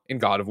Gone,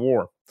 and God of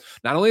War.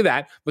 Not only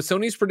that, but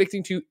Sony is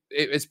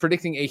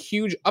predicting a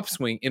huge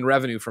upswing in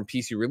revenue from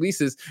PC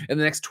releases in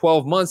the next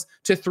 12 months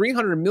to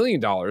 $300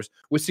 million,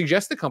 which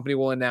suggests the company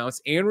will announce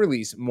and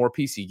release more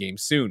PC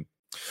games soon.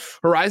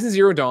 Horizon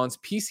Zero Dawn's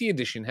PC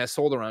edition has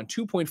sold around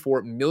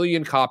 2.4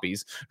 million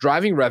copies,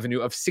 driving revenue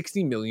of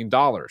 $60 million.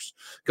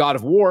 God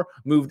of War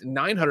moved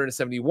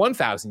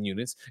 971,000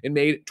 units and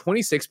made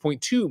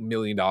 $26.2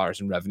 million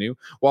in revenue,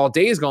 while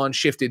Days Gone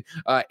shifted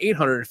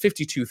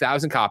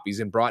 852,000 copies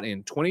and brought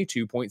in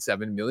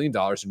 $22.7 million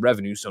in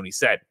revenue, Sony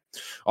said.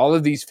 All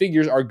of these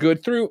figures are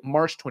good through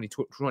March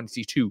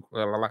 2022.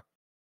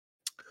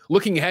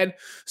 Looking ahead,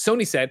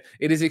 Sony said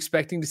it is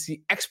expecting to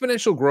see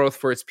exponential growth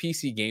for its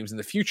PC games in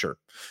the future.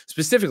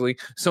 Specifically,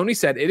 Sony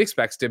said it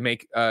expects to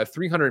make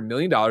 $300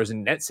 million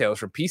in net sales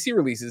from PC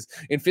releases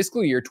in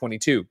fiscal year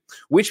 22,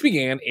 which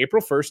began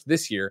April 1st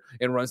this year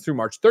and runs through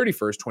March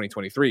 31st,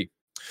 2023.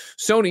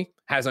 Sony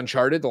has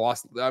Uncharted,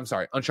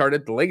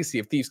 The Legacy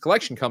of Thieves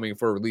collection coming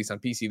for release on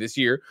PC this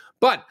year,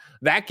 but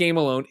that game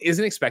alone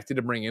isn't expected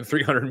to bring in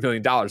 $300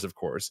 million, of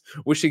course,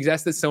 which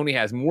suggests that Sony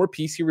has more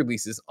PC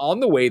releases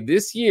on the way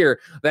this year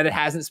that it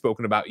hasn't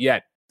spoken about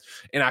yet.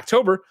 In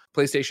October,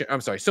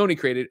 Sony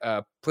created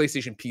a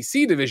PlayStation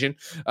PC division,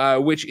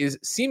 which is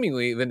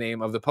seemingly the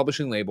name of the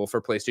publishing label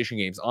for PlayStation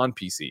games on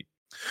PC.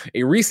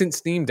 A recent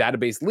Steam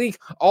database leak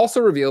also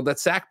revealed that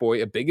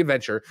Sackboy: A Big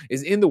Adventure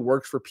is in the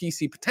works for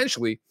PC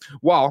potentially,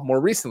 while more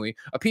recently,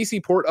 a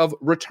PC port of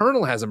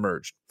Returnal has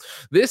emerged.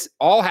 This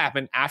all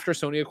happened after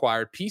Sony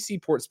acquired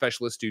PC port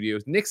specialist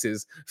studios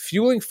Nix's,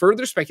 fueling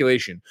further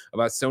speculation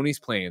about Sony's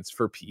plans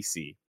for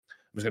PC.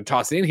 I'm just going to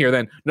toss it in here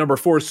then. Number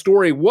 4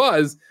 story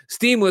was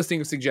Steam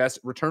listing suggests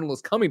Returnal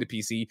is coming to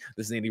PC.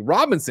 This is Andy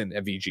Robinson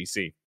at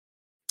VGC.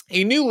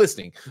 A new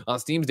listing on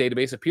Steam's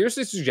database appears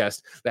to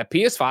suggest that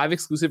PS5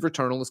 exclusive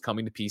Returnal is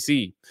coming to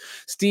PC.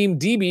 Steam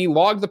DB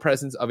logged the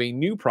presence of a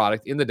new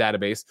product in the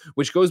database,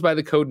 which goes by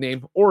the code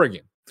name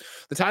Oregon.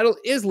 The title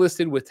is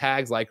listed with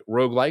tags like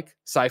roguelike,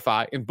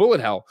 sci-fi, and bullet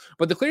hell,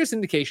 but the clearest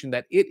indication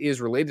that it is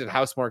related to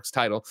Housemarque's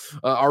title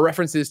are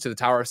references to the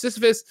Tower of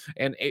Sisyphus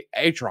and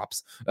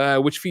Atrops,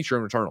 which feature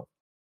in Returnal.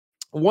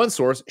 One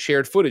source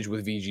shared footage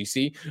with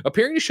VGC,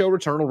 appearing to show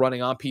Returnal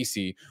running on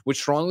PC, which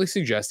strongly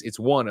suggests it's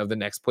one of the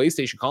next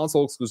PlayStation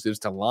console exclusives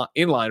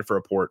in line for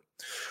a port.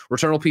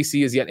 Returnal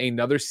PC is yet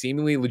another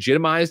seemingly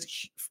legitimized...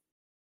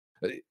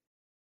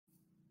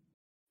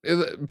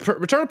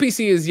 Returnal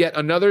PC is yet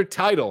another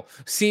title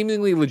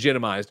seemingly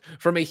legitimized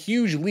from a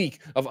huge leak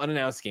of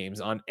unannounced games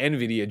on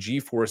NVIDIA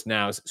GeForce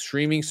Now's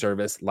streaming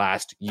service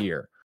last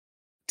year.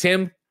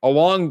 Tim,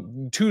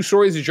 along 2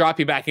 stories to drop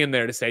you back in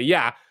there to say,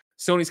 yeah,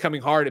 Sony's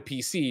coming hard at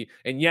PC.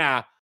 And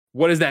yeah,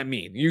 what does that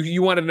mean?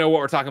 You want to know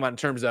what we're talking about in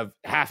terms of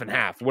half and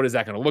half. What is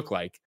that going to look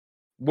like?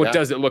 What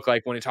does it look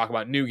like when you talk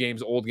about new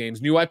games, old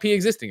games, new IP,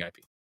 existing IP?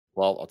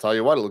 Well, I'll tell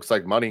you what, it looks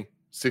like money.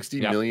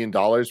 $60 million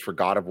for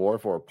God of War,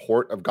 for a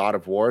port of God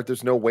of War.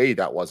 There's no way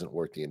that wasn't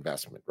worth the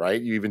investment, right?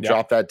 You even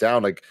dropped that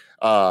down like,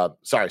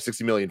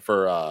 $60 million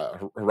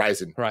for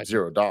Horizon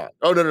Zero Dawn.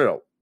 Oh,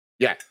 no.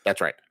 Yeah,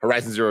 that's right.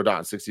 Horizon Zero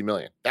Dawn, $60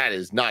 million. That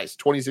is nice.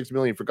 $26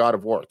 million for God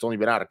of War. It's only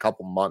been out a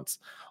couple months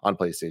on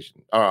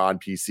PlayStation or on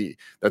PC.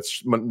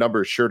 That's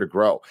number is sure to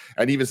grow.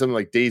 And even something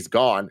like Days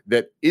Gone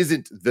that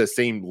isn't the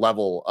same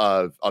level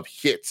of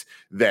hit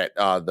that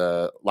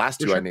the last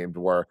two I named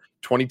were.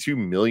 22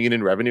 million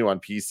in revenue on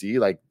PC.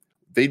 Like,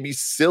 they'd be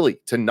silly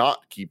to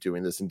not keep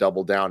doing this and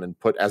double down and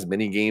put as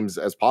many games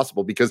as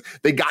possible because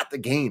they got the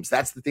games.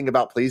 That's the thing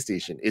about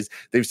PlayStation is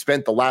they've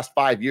spent the last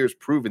 5 years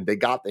proving they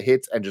got the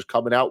hits and just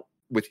coming out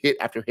with hit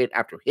after hit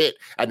after hit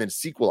and then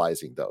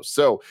sequelizing those.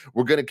 So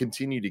we're going to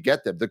continue to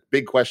get them. The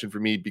big question for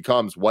me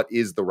becomes, what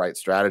is the right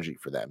strategy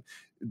for them?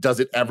 Does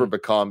it ever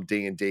become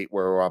day and date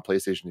where we're on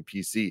PlayStation and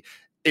PC?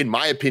 In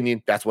my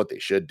opinion, that's what they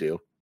should do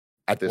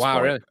at this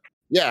point. Really?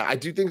 Yeah, I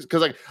do think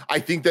because I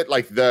think that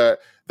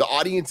the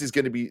audience is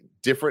going to be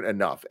different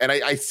enough. And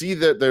I see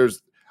that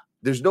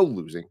there's no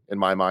losing in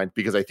my mind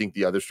because I think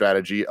the other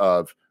strategy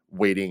of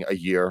waiting a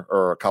year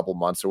or a couple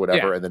months or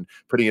whatever and then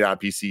putting it on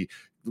PC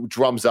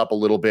drums up a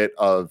little bit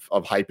of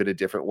hype in a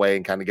different way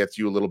and kind of gets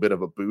you a little bit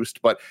of a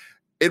boost. But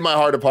in my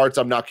heart of hearts,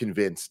 I'm not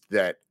convinced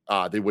that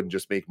they wouldn't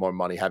just make more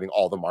money having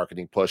all the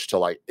marketing push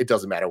to it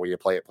doesn't matter where you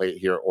play it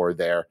here or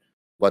there.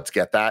 Let's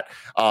get that.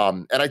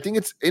 And I think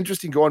it's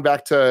interesting going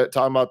back to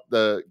talking about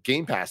the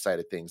Game Pass side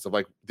of things of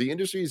the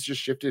industry has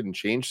just shifted and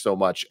changed so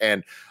much.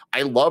 And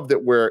I love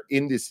that we're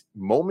in this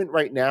moment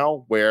right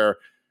now where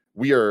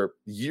we are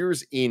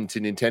years into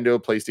Nintendo,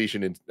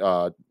 PlayStation, and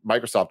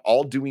Microsoft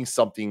all doing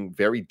something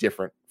very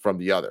different from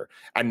the other.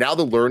 And now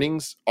the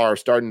learnings are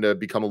starting to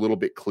become a little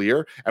bit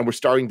clear. And we're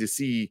starting to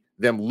see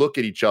them look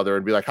at each other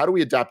and be like, how do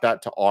we adapt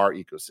that to our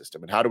ecosystem?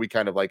 And how do we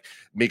kind of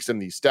make some of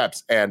these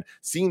steps? And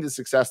seeing the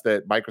success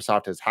that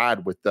Microsoft has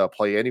had with the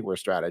Play Anywhere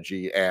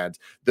strategy and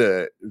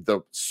the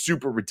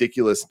super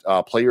ridiculous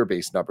player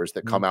base numbers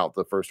that come out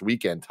the first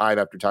weekend, time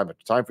after time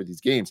after time for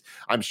these games,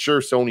 I'm sure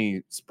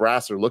Sony's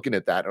brass are looking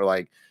at that and are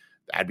like,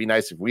 that'd be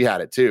nice if we had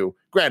it too.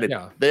 Granted,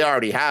 they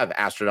already have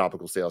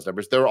astronomical sales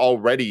numbers. They're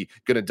already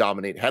going to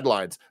dominate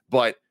headlines,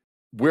 but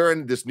we're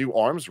in this new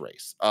arms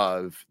race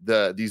of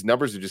these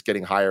numbers are just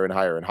getting higher and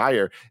higher and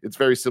higher. It's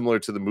very similar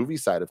to the movie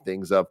side of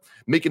things of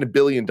making $1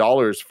 billion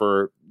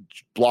for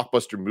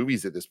blockbuster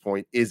movies at this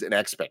point is an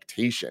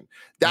expectation.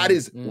 That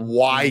is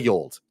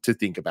wild to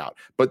think about.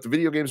 But the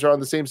video games are on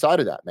the same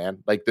side of that,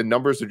 man. The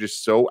numbers are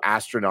just so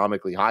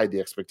astronomically high. The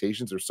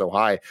expectations are so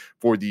high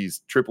for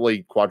these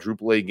AAA,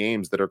 quadruple A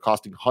games that are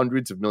costing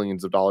hundreds of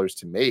millions of dollars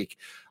to make.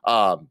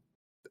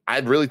 I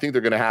really think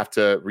they're going to have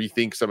to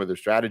rethink some of their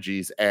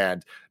strategies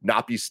and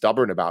not be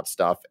stubborn about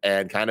stuff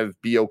and kind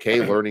of be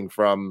okay learning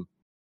from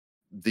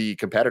the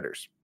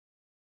competitors.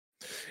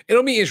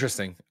 It'll be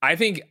interesting. I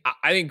think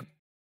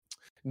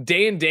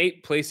day and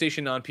date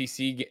PlayStation on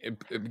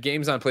PC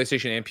games on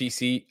PlayStation and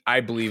PC,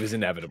 I believe is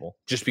inevitable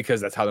just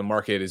because that's how the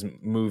market is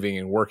moving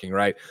and working.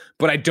 Right.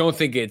 But I don't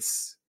think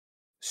it's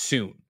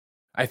soon.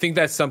 I think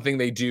that's something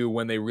they do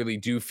when they really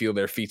do feel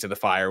their feet to the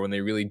fire, when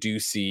they really do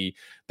see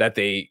that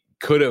they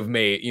could have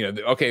made,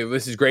 okay,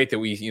 this is great that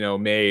we,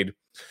 made,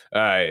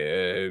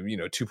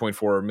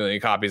 2.4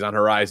 million copies on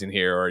Horizon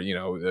here, or,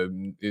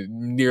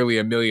 nearly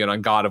 1 million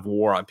on God of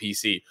War on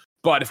PC.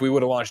 But if we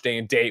would have launched day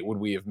and date, would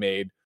we have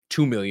made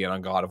 2 million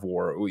on God of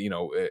War,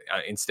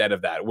 instead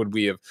of that? Would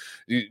we have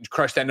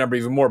crushed that number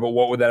even more? But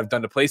what would that have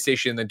done to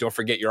PlayStation? Then don't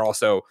forget, you're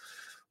also,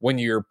 when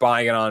you're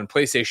buying it on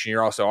PlayStation,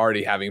 you're also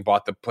already having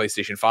bought the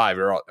PlayStation 5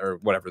 or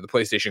whatever, the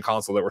PlayStation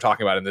console that we're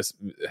talking about in this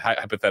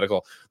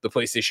hypothetical, the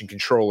PlayStation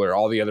controller,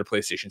 all the other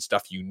PlayStation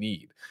stuff you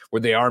need,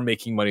 where they are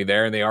making money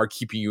there and they are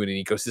keeping you in an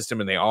ecosystem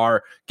and they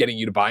are getting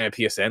you to buy a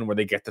PSN where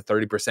they get the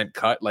 30%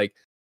 cut.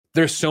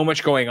 There's so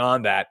much going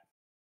on that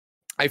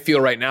I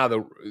feel right now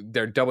that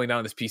they're doubling down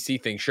on this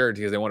PC thing, sure,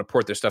 because they want to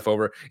port their stuff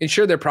over. And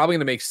sure, they're probably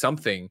going to make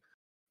something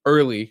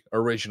early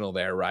original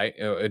there, right?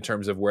 In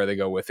terms of where they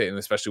go with it, and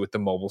especially with the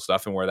mobile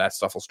stuff and where that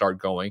stuff will start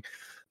going.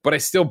 But I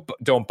still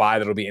don't buy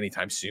that it'll be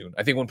anytime soon.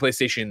 I think when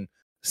PlayStation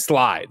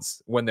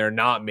slides, when they're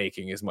not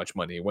making as much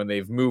money, when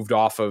they've moved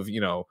off of,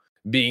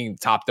 being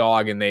top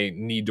dog and they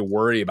need to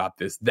worry about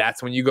this,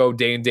 that's when you go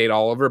day and date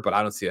all over. But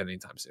I don't see that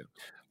anytime soon.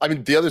 I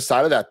mean, the other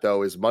side of that,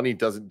 though, is money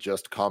doesn't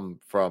just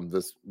come from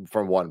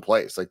one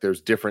place. Like,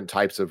 there's different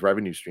types of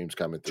revenue streams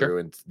coming through,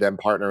 and them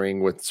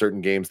partnering with certain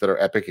games that are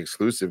Epic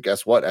exclusive.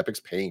 Guess what? Epic's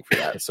paying for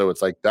that. So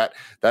it's like that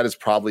is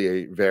probably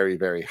a very,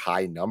 very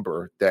high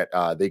number that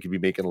they could be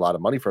making a lot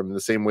of money from, in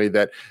the same way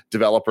that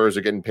developers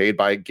are getting paid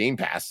by Game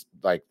Pass,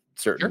 like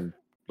certain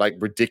like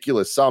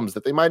ridiculous sums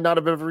that they might not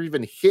have ever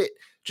even hit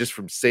just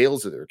from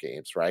sales of their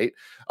games, right?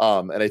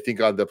 And I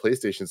think on the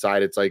PlayStation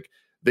side, it's like,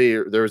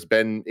 there's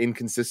been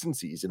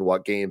inconsistencies in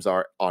what games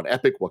are on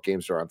Epic, what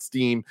games are on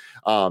Steam.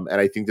 And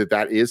I think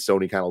that is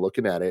Sony kind of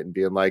looking at it and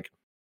being like,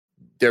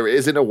 there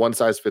isn't a one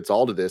size fits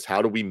all to this.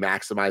 How do we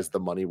maximize the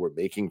money we're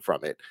making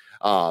from it?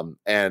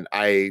 And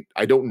I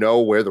don't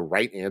know where the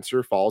right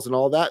answer falls in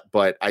all that,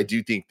 but I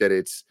do think that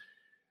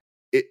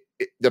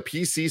the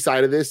PC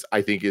side of this,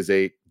 I think, is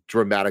a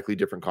dramatically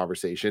different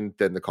conversation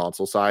than the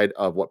console side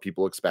of what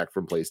people expect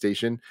from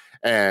PlayStation.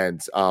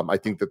 And I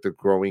think that the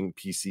growing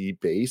PC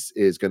base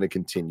is going to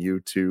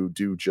continue to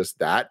do just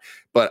that.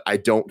 But I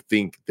don't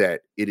think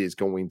that it is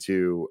going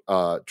to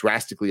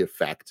drastically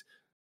affect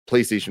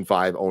PlayStation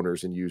 5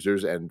 owners and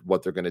users and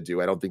what they're going to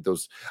do. I don't think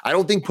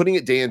putting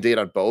it day and date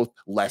on both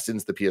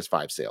lessens the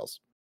PS5 sales.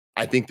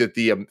 I think that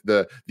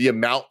the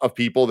amount of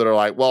people that are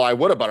like, well, I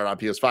would have bought it on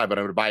PS5, but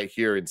I'm going to buy it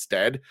here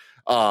instead,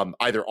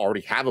 either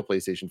already have a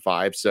PlayStation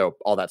 5, so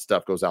all that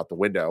stuff goes out the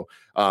window,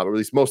 or at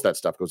least most of that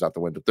stuff goes out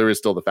the window. There is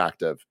still the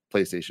fact of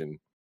PlayStation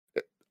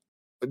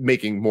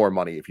making more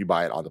money if you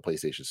buy it on the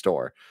PlayStation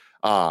Store.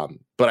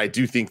 But I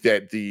do think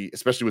that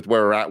especially with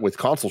where we're at with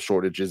console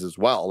shortages as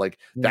well, like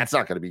that's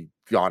not going to be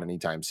gone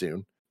anytime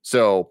soon.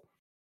 So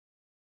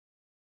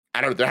I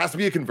don't know. There has to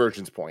be a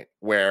convergence point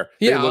where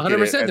they look 100%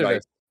 at it and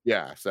like,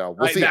 yeah, so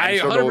we'll see. I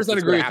 100%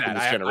 agree with that.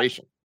 This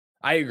generation.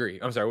 I agree.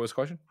 I'm sorry, what was the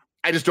question?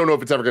 I just don't know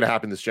if it's ever going to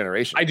happen this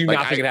generation. I do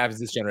not think it happens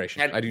this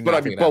generation.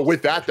 But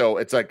with that, though,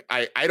 it's like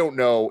I don't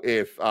know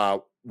if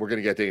we're going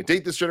to get day and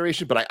date this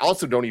generation, but I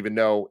also don't even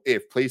know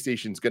if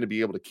PlayStation's going to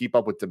be able to keep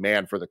up with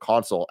demand for the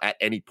console at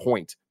any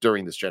point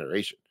during this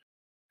generation.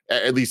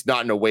 At least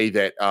not in a way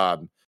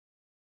that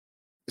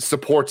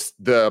supports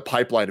the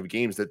pipeline of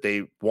games that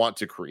they want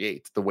to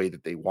create the way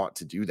that they want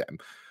to do them.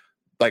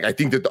 Like, I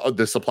think that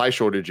the supply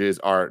shortages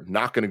are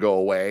not going to go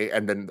away.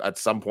 And then at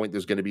some point,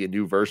 there's going to be a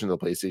new version of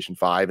the PlayStation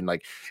 5. And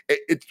like,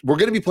 we're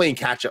going to be playing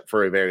catch up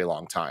for a very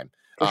long time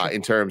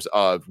in terms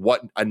of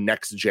what a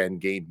next gen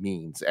game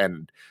means.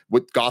 And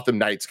with Gotham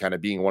Knights kind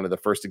of being one of the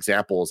first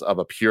examples of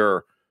a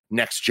pure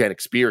next gen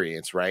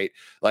experience, right?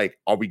 Like,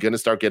 are we going to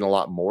start getting a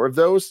lot more of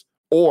those?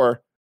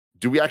 Or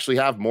do we actually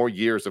have more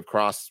years of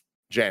cross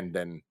gen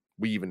than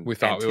we even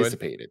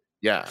anticipated?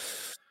 Yeah.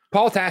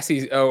 Paul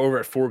Tassi over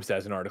at Forbes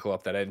has an article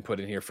up that I didn't put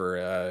in here for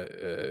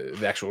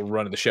the actual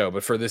run of the show,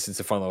 but for this, it's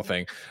a fun little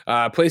thing.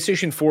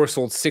 PlayStation 4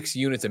 sold 6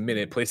 units a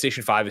minute.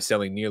 PlayStation 5 is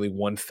selling nearly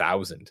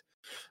 1,000.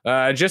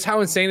 Just how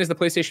insane is the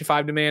PlayStation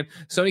 5 demand?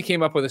 Sony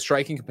came up with a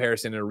striking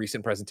comparison in a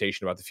recent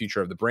presentation about the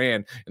future of the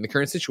brand and the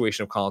current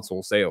situation of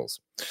console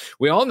sales.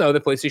 We all know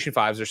that PlayStation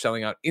 5s are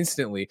selling out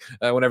instantly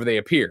whenever they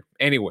appear,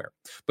 anywhere.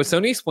 But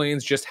Sony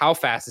explains just how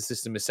fast the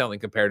system is selling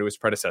compared to its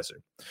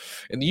predecessor.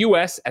 In the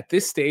US, at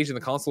this stage in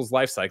the console's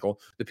life cycle,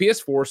 the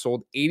PS4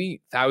 sold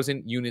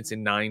 80,000 units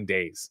in 9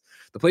 days.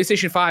 The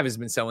PlayStation 5 has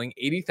been selling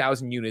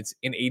 80,000 units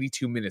in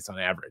 82 minutes on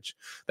average.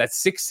 That's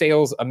 6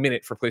 sales a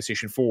minute for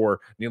PlayStation 4,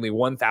 nearly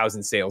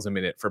 1,000 sales a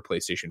minute for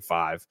PlayStation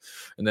 5.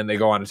 And then they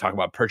go on to talk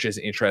about purchase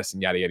interest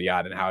and yada, yada,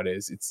 yada, and how it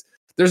is.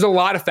 There's a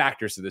lot of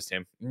factors to this,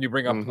 Tim. And you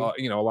bring up, a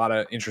lot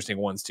of interesting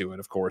ones to it,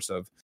 of course,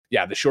 of,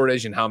 the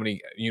shortage and how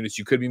many units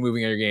you could be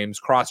moving on your games,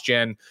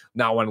 cross-gen,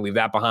 not want to leave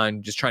that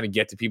behind, just trying to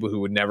get to people who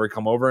would never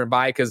come over and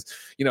buy. Because,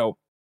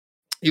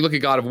 you look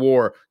at God of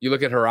War, you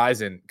look at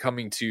Horizon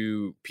coming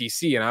to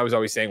PC, and I was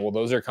always saying, well,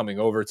 those are coming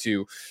over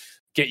to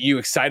get you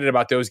excited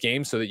about those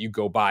games so that you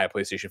go buy a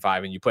PlayStation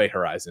 5 and you play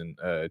Horizon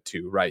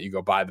 2, right? You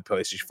go buy the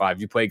PlayStation 5,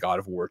 you play God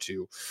of War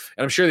 2.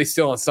 And I'm sure they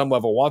still on some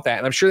level want that,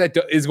 and I'm sure that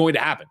is going to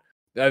happen.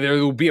 There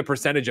will be a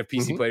percentage of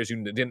PC players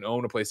who didn't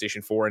own a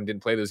PlayStation 4 and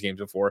didn't play those games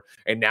before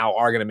and now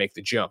are going to make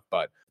the jump.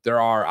 But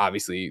there are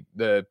obviously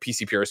the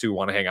PC purists who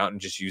want to hang out and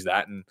just use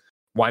that, and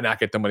why not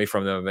get the money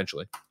from them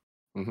eventually?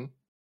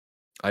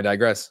 I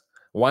digress.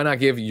 Why not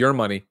give your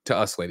money to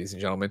us, ladies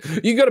and gentlemen?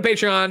 You can go to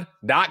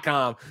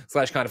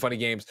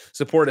patreon.com/kindoffunnygames.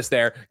 Support us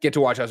there. Get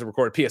to watch us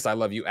record PS I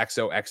Love You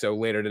XOXO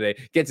later today.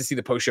 Get to see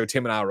the post show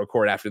Tim and I will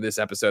record after this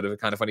episode of the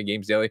Kind of Funny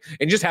Games Daily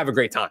and just have a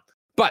great time.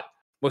 But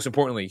most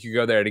importantly, you can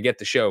go there to get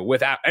the show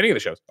without any of the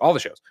shows, all the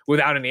shows,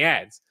 without any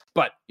ads.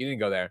 But you didn't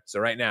go there. So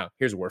right now,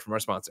 here's a word from our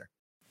sponsor.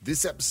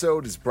 This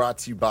episode is brought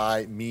to you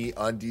by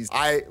MeUndies.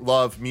 I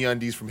love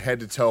MeUndies from head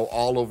to toe,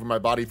 all over my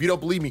body. If you don't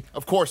believe me,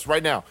 of course,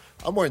 right now,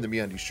 I'm wearing the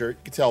MeUndies shirt.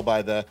 You can tell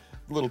by the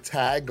little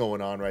tag going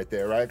on right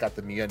there, right? I got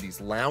the MeUndies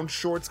lounge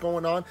shorts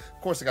going on.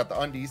 Of course, I got the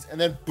undies, and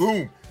then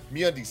boom,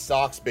 MeUndies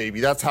socks, baby.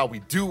 That's how we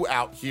do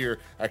out here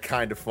at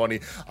Kinda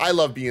Funny. I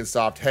love being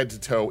soft head to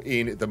toe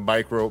in the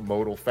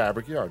micro-modal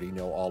fabric. You already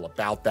know all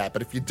about that,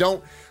 but if you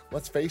don't,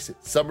 let's face it,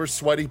 summer's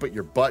sweaty, but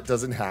your butt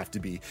doesn't have to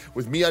be.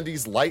 With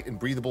MeUndies light and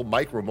breathable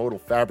micro-modal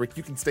fabric,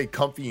 you can stay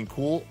comfy and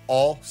cool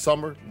all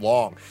summer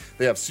long.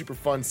 They have super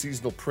fun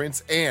seasonal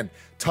prints and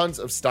tons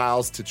of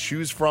styles to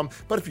choose from,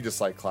 but if you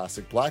just like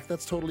classic black,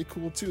 that's totally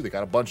cool too. They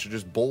got a bunch of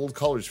just bold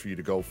colors for you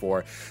to go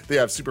for. They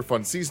have super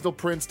fun seasonal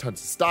prints,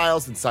 tons of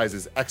styles, and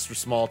sizes extra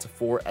small to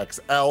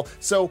 4XL,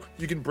 so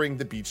you can bring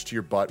the beach to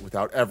your butt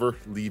without ever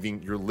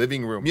leaving your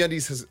living room.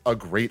 MeUndies has a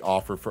great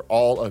offer for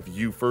all of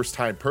you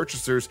first-time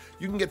purchasers.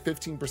 You can get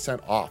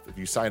 15% off if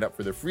you sign up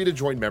for their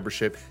free-to-join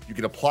membership. You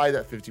can apply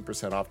that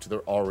 15% off to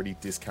their already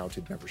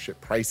discounted membership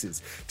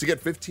prices. To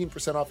get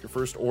 15% off your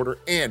first order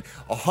and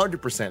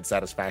 100%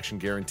 satisfaction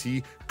guarantee,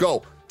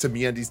 go to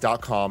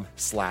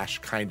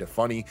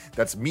MeUndies.com/kindafunny.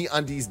 That's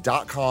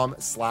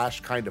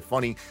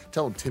MeUndies.com/kindafunny.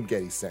 Tell them Tim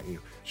Getty sent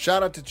you.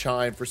 Shout out to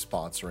Chime for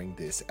sponsoring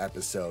this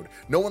episode.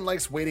 No one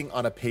likes waiting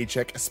on a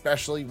paycheck,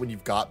 especially when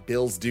you've got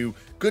bills due.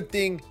 Good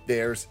thing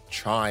there's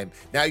Chime.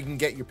 Now you can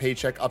get your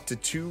paycheck up to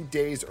 2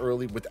 days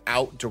early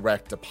without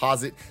direct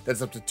deposit.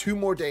 That's up to 2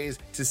 more days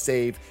to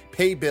save,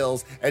 pay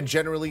bills, and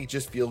generally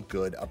just feel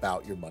good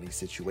about your money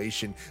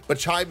situation. But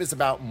Chime is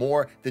about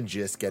more than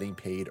just getting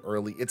paid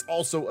early. It's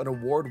also an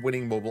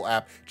award-winning mobile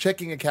app,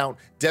 checking account,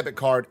 debit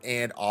card,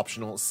 and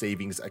optional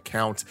savings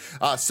account.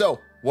 So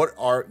what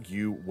are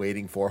you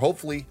waiting for?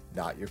 Hopefully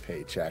not your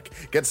paycheck.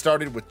 Get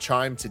started with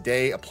Chime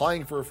today.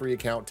 Applying for a free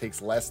account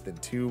takes less than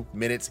 2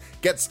 minutes.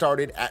 Get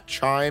started at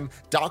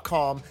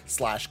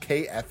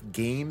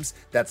chime.com/KFgames.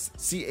 That's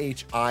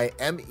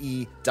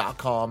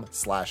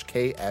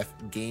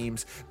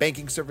CHIME.com/KFgames.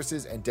 Banking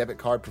services and debit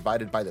card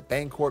provided by the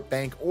Bancorp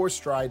Bank or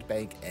Stride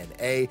Bank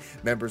NA.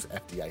 Members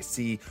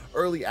FDIC.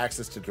 Early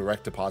access to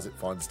direct deposit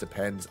funds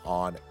depends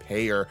on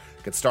payer.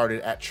 Get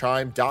started at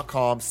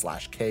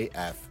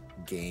chime.com/KFgames.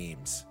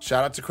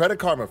 Shout out to Credit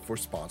Karma for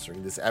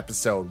sponsoring this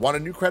episode. Want a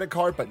new credit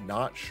card but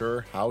not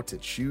sure how to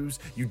choose?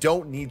 You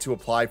don't need to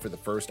apply for the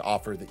first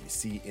offer that you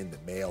see in the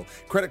mail.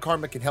 Credit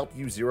Karma can help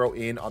you zero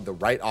in on the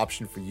right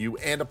option for you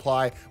and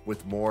apply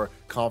with more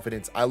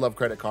confidence. I love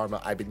Credit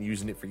Karma. I've been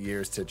using it for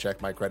years to check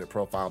my credit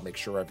profile, make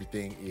sure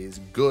everything is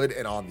good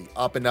and on the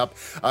up and up.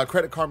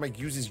 Credit Karma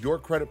uses your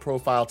credit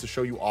profile to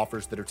show you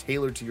offers that are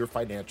tailored to your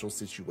financial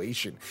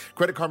situation.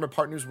 Credit Karma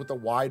partners with a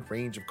wide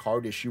range of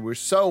card issuers,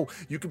 so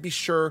you can be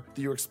sure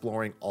that you're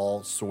exploring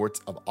all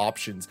sorts of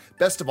options.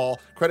 Best of all,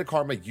 Credit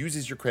Karma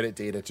uses your credit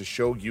data to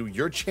show you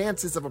your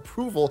chances of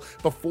approval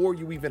before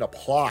you even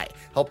apply,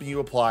 helping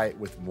you apply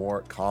with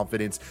more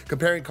confidence.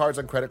 Comparing cards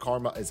on Credit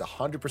Karma is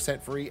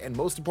 100% free and,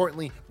 most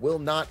importantly, will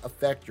not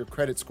affect your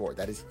credit score.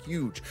 That is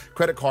huge.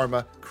 Credit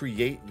Karma,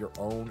 create your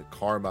own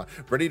karma.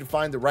 Ready to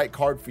find the right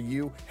card for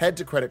you? Head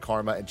to Credit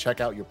Karma and check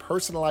out your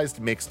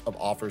personalized mix of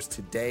offers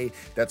today.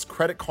 That's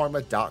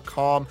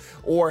creditkarma.com,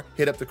 or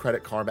hit up the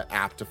Credit Karma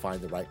app to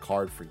find the right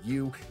card for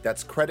you.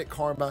 That's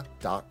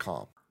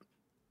creditkarma.com.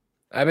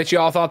 I bet you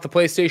all thought the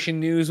PlayStation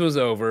news was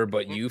over,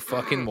 but you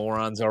fucking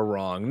morons are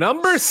wrong.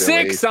 Number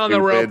 6 on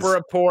the Roper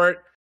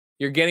Report.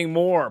 You're getting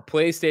more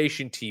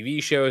PlayStation TV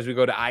shows. We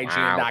go to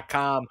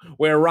IGN.com,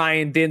 where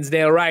Ryan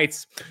Dinsdale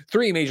writes,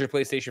 3 major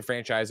PlayStation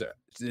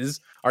franchises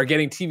are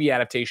getting TV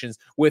adaptations,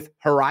 with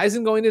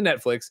Horizon going to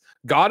Netflix,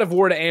 God of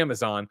War to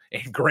Amazon,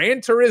 and Gran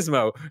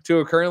Turismo to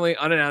a currently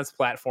unannounced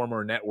platform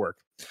or network.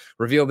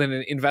 Revealed in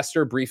an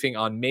investor briefing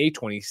on May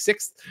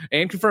 26th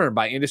and confirmed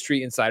by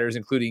industry insiders,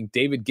 including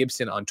David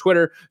Gibson on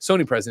Twitter,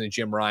 Sony president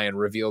Jim Ryan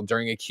revealed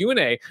during a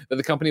Q&A that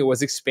the company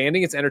was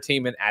expanding its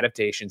entertainment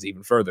adaptations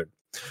even further.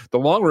 The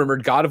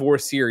long-rumored God of War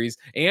series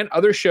and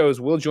other shows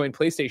will join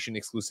PlayStation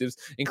exclusives,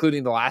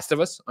 including The Last of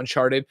Us,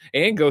 Uncharted,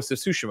 and Ghost of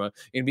Tsushima,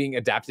 in being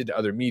adapted to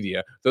other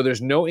media, though there's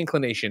no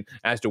inclination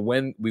as to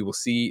when we will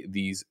see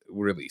these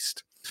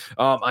released.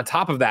 On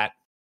top of that,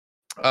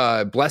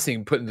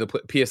 Blessing put in the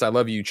PS I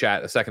Love You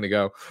chat a second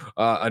ago,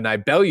 a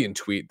Nibelian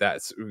tweet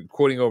that's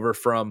quoting over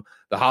from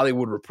the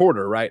Hollywood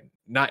Reporter, right?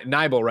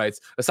 Nibel writes,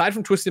 aside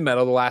from Twisted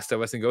Metal, The Last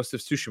of Us, and Ghost of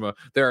Tsushima,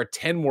 there are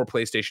 10 more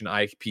PlayStation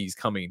IPs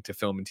coming to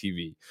film and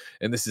TV.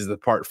 And this is the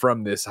part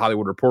from this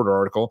Hollywood Reporter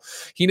article.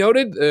 He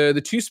noted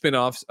the 2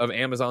 spin-offs of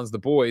Amazon's The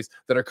Boys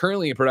that are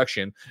currently in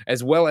production,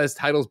 as well as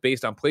titles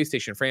based on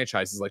PlayStation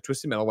franchises like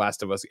Twisted Metal,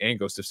 Last of Us, and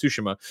Ghost of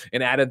Tsushima,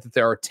 and added that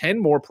there are 10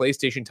 more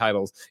PlayStation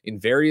titles in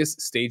various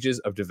stages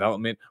of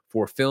development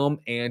for film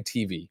and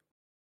TV.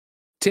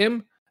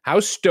 Tim,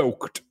 how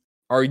stoked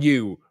are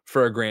you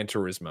for a Gran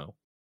Turismo?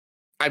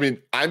 I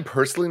mean, I'm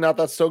personally not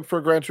that stoked for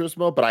Gran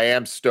Turismo, but I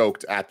am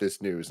stoked at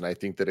this news, and I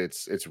think that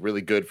it's really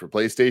good for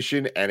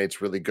PlayStation, and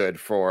it's really good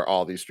for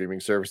all these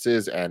streaming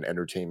services and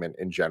entertainment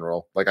in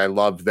general. Like, I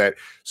love that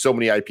so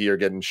many IP are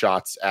getting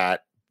shots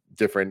at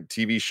different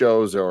TV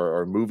shows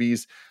or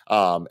movies.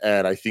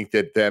 And I think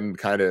that them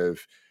kind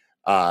of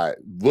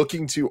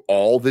looking to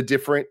all the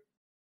different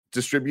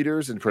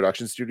distributors and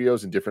production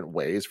studios in different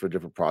ways for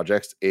different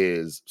projects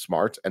is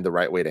smart and the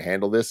right way to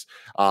handle this.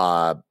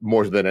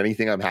 More than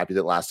anything, I'm happy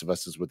that Last of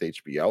Us is with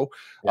HBO.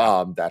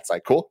 Yeah. That's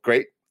like, cool,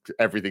 great.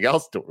 Everything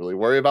else, don't really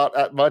worry about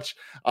that much.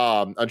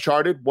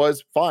 Uncharted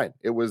was fine.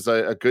 It was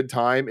a good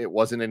time. It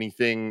wasn't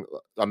anything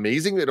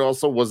amazing. It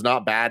also was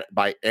not bad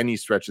by any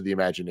stretch of the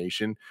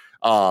imagination.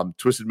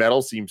 Twisted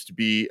Metal seems to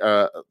be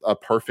a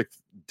perfect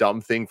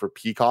dumb thing for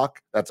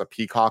Peacock. That's a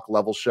Peacock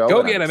level show.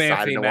 Go get him,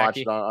 Anthony Mackie. Watch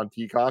it on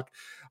Peacock.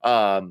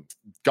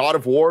 God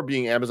of War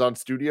being Amazon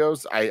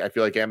Studios, I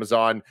feel like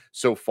Amazon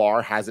so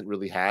far hasn't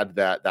really had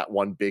that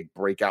one big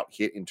breakout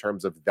hit in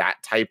terms of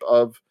that type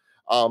of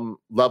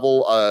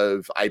level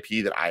of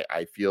IP that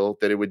I feel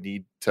that it would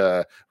need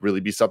to really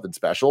be something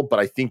special. But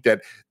I think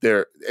that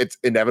it's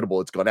inevitable.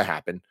 It's going to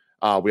happen.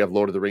 We have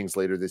Lord of the Rings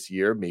later this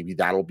year. Maybe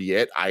that'll be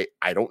it. I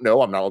don't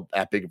know. I'm not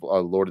that big of a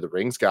Lord of the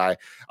Rings guy.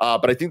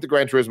 But I think the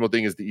Gran Turismo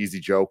thing is the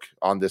easy joke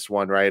on this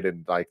one, right?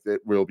 And like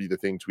it will be the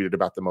thing tweeted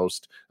about the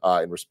most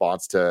in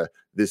response to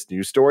this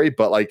news story.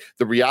 But like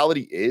the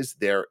reality is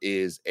there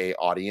is a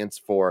audience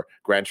for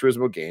Gran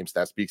Turismo games.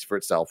 That speaks for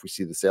itself. We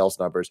see the sales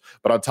numbers.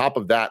 But on top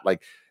of that,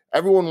 like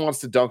everyone wants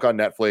to dunk on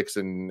Netflix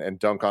and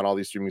dunk on all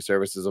these streaming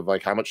services of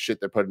like how much shit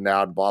they're putting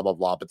out and blah, blah,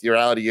 blah. But the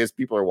reality is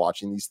people are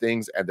watching these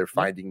things and they're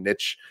finding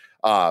niche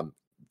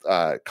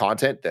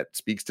content that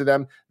speaks to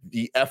them.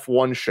 The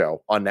F1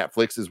 show on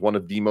Netflix is one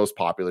of the most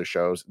popular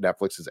shows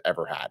Netflix has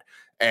ever had.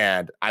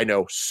 And I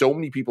know so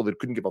many people that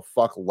couldn't give a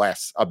fuck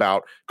less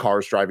about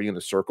cars driving in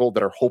a circle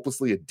that are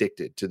hopelessly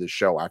addicted to the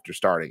show after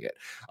starting it.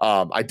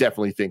 I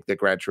definitely think that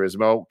Gran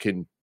Turismo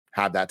can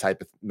have that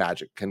type of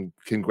magic, can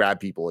grab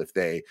people if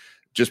they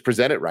just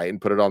present it right and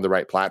put it on the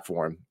right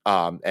platform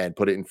and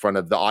put it in front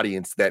of the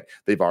audience that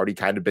they've already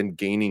kind of been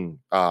gaining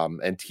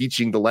and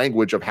teaching the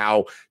language of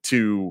how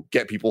to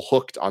get people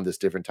hooked on this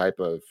different type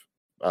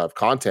of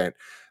content.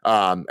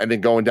 And then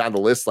going down the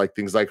list, like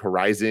things like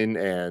Horizon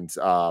and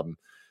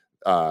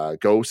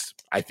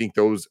Ghost, I think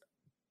those,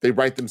 they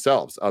write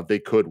themselves of they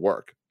could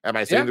work. Am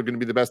I saying they're going to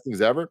be the best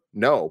things ever?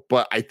 No,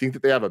 but I think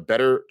that they have a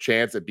better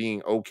chance at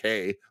being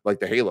okay,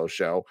 like the Halo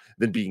show,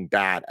 than being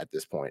bad at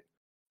this point.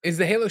 Is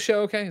the Halo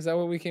show okay? Is that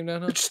what we came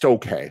down on? It's just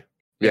okay.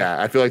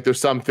 Yeah, I feel like there's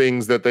some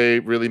things that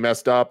they really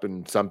messed up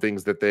and some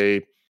things that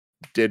they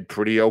did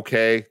pretty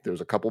okay.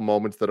 There's a couple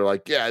moments that are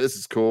like, yeah, this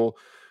is cool.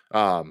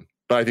 But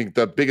I think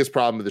the biggest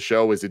problem with the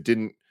show is it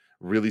didn't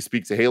really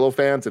speak to Halo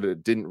fans and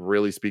it didn't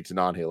really speak to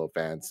non-Halo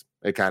fans.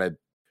 It kind of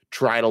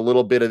tried a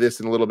little bit of this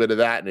and a little bit of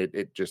that, and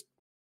it just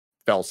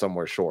fell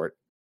somewhere short.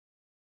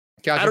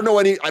 Gotcha. I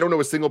don't know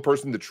a single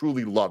person that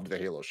truly loved the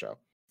Halo show.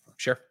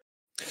 Sure.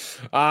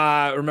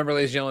 Remember,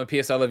 ladies and gentlemen,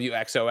 PS I Love You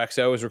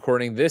XOXO is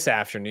recording this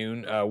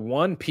afternoon,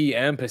 1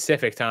 p.m.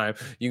 Pacific time.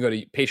 You can go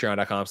to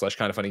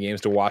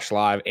patreon.com/kindoffunnygames to watch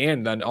live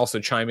and then also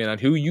chime in on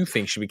who you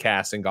think should be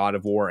cast in God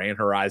of War and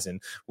Horizon.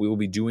 We will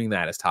be doing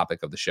that as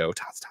topic of the show.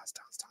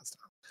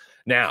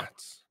 Now,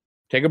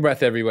 take a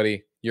breath,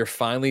 everybody. You're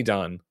finally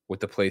done with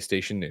the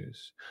PlayStation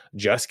news.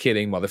 Just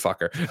kidding,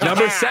 motherfucker.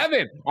 Number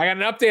 7. I got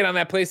an update on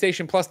that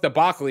PlayStation Plus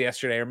debacle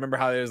yesterday. Remember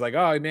how it was like,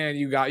 oh man,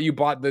 you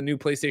bought the new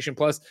PlayStation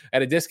Plus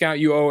at a discount.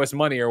 You owe us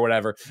money or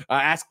whatever.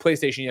 Ask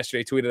PlayStation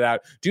yesterday tweeted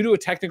out, due to a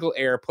technical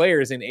error,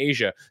 players in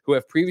Asia who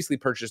have previously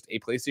purchased a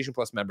PlayStation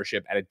Plus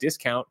membership at a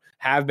discount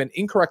have been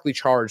incorrectly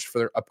charged for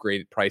their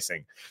upgraded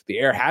pricing. The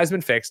error has been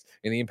fixed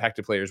and the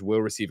impacted players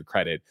will receive a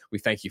credit. We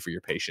thank you for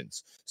your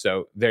patience.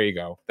 So there you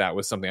go. That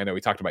was something I know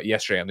we talked about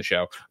yesterday on the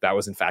show. That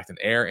was in fact an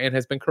error and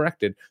has been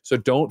corrected. So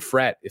don't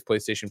fret if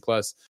PlayStation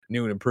Plus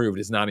new and improved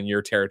is not in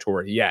your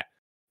territory yet.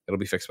 It'll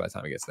be fixed by the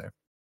time it gets there.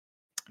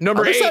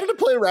 Number 8. I'm excited to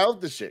play around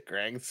with this shit,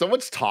 Greg. So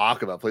much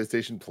talk about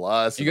PlayStation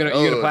Plus. You gonna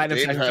platinum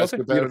siphon filter?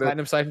 You gonna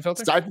platinum siphon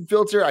filter? Siphon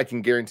filter, I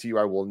can guarantee you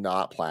I will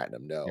not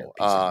platinum, no.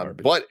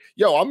 But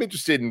yo, I'm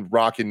interested in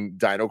rocking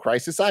Dino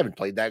Crisis. I haven't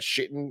played that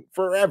shit in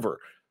forever.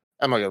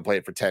 I'm not going to play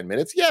it for 10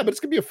 minutes. Yeah, but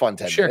it's going to be a fun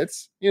 10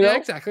 minutes. You know? Yeah,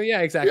 exactly.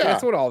 Yeah.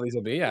 That's what all these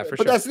will be. Yeah, for sure.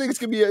 But that's the thing. It's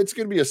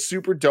going to be a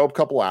super dope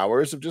couple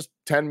hours of just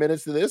 10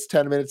 minutes to this,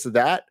 10 minutes to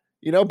that,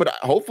 you know, but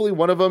hopefully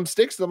one of them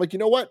sticks. And I'm like, you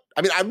know what?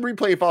 I mean, I'm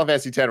replaying Final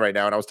Fantasy X right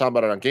now, and I was talking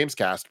about it on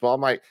Gamescast, but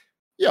I'm like,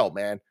 yo,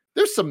 man,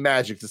 there's some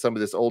magic to some of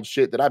this old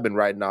shit that I've been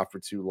writing off for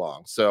too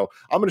long. So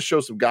I'm going to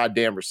show some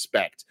goddamn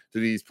respect to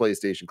these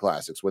PlayStation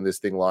classics when this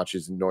thing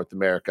launches in North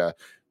America,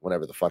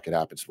 whenever the fuck it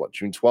happens. What,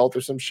 June 12th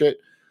or some shit?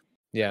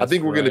 Yeah, I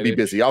think we're going to be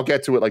busy. I'll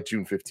get to it like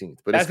June 15th.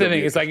 But that's the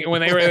thing. It's like when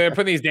they were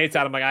putting these dates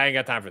out, I'm like, I ain't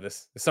got time for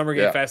this. The Summer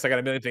Game Fest, I got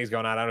a million things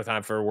going on. I don't have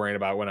time for worrying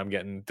about when I'm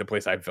getting to play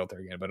Siphon Filter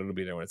again, but it'll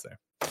be there when it's there.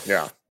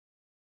 Yeah.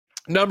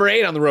 Number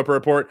 8 on the Roper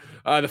Report,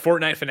 the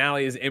Fortnite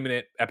finale is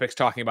imminent. Epic's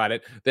talking about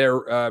it.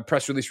 Their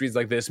press release reads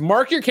like this.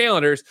 Mark your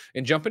calendars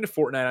and jump into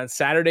Fortnite on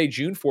Saturday,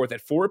 June 4th at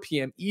 4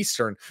 p.m.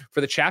 Eastern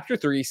for the Chapter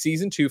 3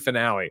 Season 2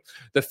 finale.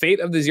 The fate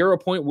of the 0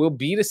 Point will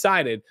be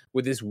decided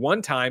with this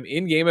one-time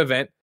in-game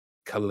event,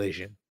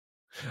 Collision.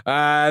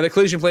 The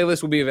Collision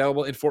playlist will be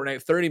available in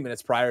Fortnite 30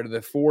 minutes prior to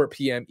the 4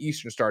 p.m.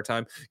 Eastern start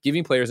time,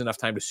 giving players enough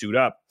time to suit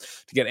up.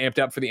 To get amped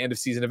up for the end of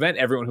season event,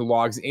 everyone who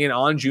logs in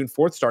on June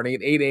 4th, starting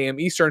at 8 a.m.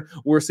 Eastern,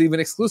 will receive an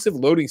exclusive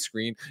loading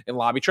screen and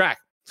lobby track.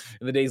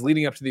 In the days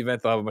leading up to the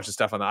event, they'll have a bunch of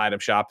stuff on the item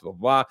shop, blah,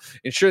 blah, blah.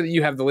 Ensure that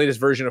you have the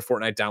latest version of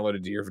Fortnite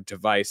downloaded to your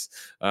device,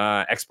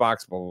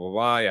 Xbox, blah, blah,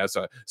 blah. Yeah.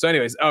 So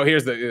anyways,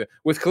 here's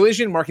with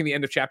Collision marking the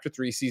end of Chapter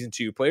 3, Season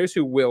 2, players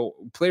will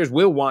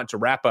want to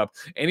wrap up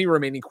any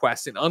remaining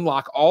quests and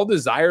unlock all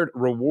desired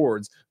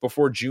rewards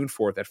before June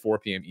 4th at 4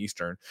 p.m.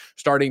 Eastern.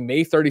 Starting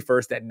May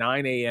 31st at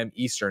 9 a.m.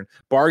 Eastern,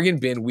 Bargain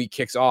Bin Week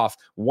kicks off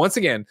once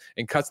again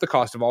and cuts the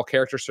cost of all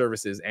character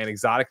services and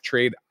exotic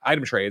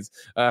item trades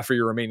for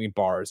your remaining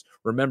bars.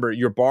 Remember,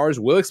 your bars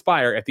will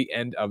expire at the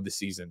end of the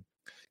season.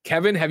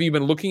 Kevin, have you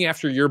been looking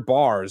after your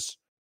bars?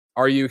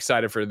 Are you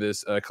excited for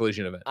this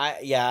Collision event?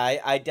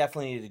 I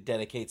definitely need to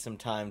dedicate some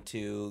time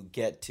to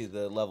get to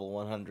the level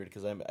 100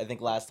 because I think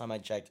last time I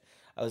checked,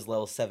 I was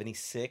level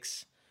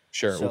 76.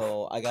 Sure.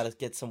 So I got to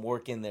get some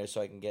work in there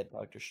so I can get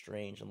Doctor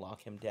Strange and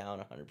lock him down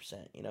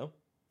 100%, you know?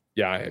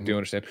 Yeah, I do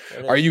understand.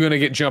 Are you going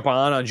to jump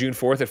on June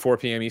 4th at 4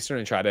 p.m. Eastern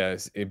and try to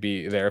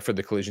be there for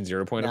the Collision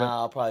 0 point event?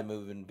 I'll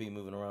probably be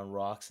moving around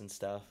rocks and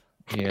stuff.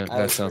 Yeah,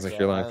 that sounds like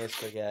your life. I always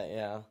forget,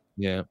 yeah.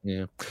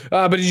 Yeah.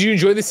 But did you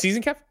enjoy this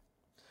season, Kev?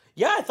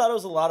 Yeah, I thought it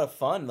was a lot of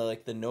fun.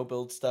 Like the no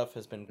build stuff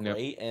has been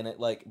great, and it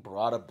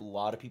brought a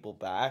lot of people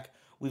back.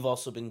 We've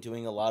also been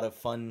doing a lot of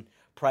fun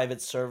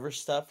private server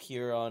stuff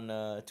here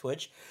on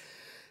Twitch.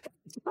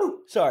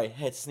 Sorry, I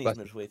had to sneeze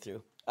midway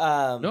through. No,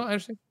 I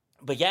understand.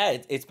 But yeah,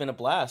 it's been a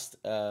blast,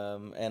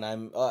 and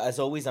I'm as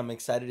always I'm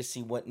excited to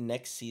see what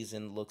next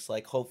season looks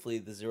like. Hopefully,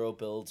 the 0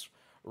 builds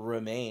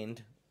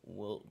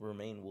will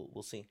remain.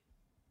 We'll see.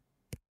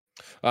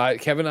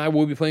 Kevin and I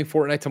will be playing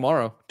Fortnite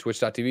tomorrow.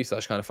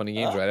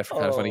 Twitch.tv/KindaFunnyGames right after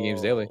Kinda Funny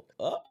Games Daily.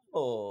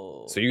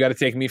 So you got to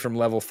take me from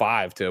level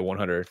 5 to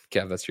 100.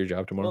 Kev, that's your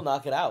job tomorrow. We'll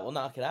knock it out.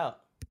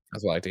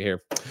 That's what I like to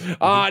hear.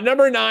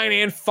 Number 9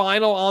 and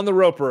final on the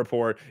Roper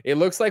Report. It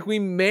looks like we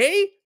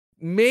maybe,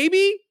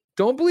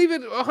 don't believe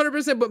it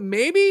 100%, but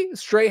maybe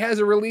Stray has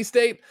a release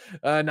date.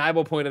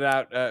 Nibel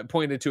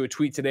pointed to a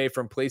tweet today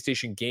from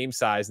PlayStation Game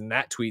Size, and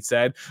that tweet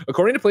said,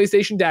 according to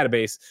PlayStation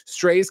database,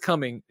 Stray is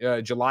coming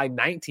July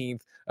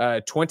 19th,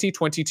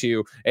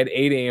 2022 at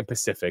 8 a.m.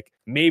 Pacific.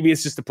 Maybe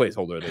it's just a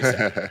placeholder, they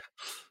said.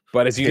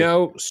 But as you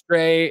know,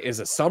 Stray is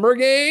a summer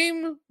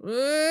game,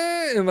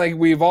 and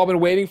we've all been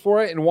waiting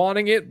for it and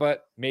wanting it,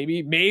 but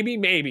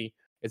maybe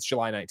it's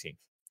July 19th.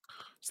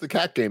 It's the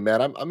cat game,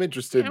 man. I'm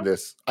interested in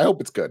this. I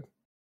hope it's good.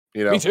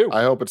 You know, me too.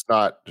 I hope it's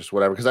not just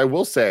whatever. Because I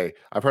will say,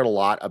 I've heard a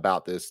lot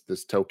about this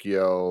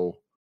Tokyo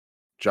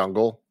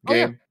Jungle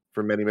game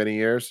for many, many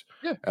years.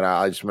 Yeah. And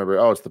I just remember,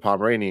 it's the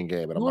Pomeranian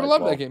game. And I'm like,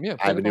 love that game. Yeah.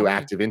 I have a new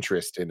active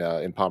interest in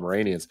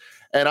Pomeranians.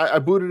 And I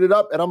booted it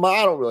up, and I'm like,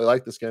 I don't really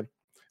like this game.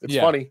 It's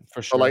funny,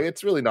 for sure. But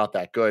it's really not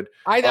that good.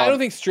 I don't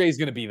think Stray's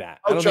going to be that.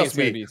 I don't think it's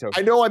going to be Tokyo.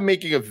 I know I'm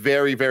making a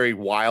very, very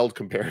wild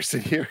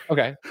comparison here.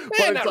 Okay.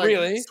 But not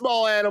really.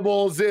 Small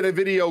animals in a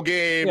video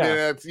game. Yeah.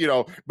 And it's,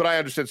 but I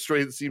understand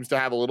Stray seems to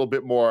have a little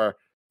bit more,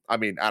 I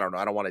mean, I don't know.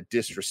 I don't want to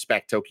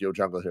disrespect Tokyo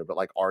Jungle here, but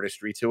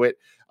artistry to it.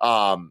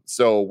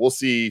 So we'll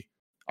see.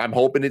 I'm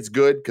hoping it's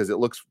good because it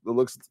looks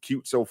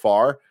cute so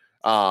far.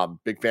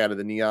 Big fan of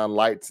the neon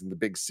lights and the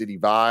big city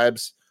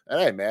vibes.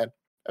 And hey, man,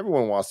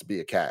 everyone wants to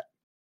be a cat.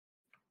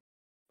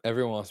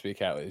 Everyone wants to be a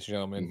cat, ladies and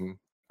gentlemen. Mm-hmm.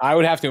 I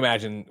would have to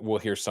imagine we'll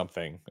hear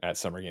something at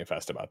Summer Game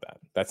Fest about that.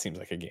 That seems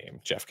like a game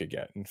Jeff could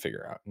get and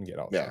figure out and get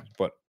all things.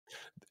 But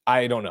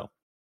I don't know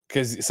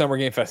because Summer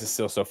Game Fest is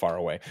still so far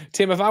away.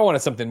 Tim, if I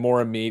wanted something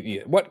more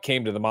immediate, what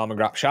came to the mom and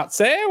grop shot?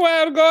 Say,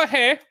 well, go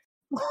ahead.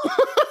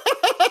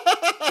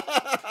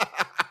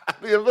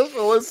 The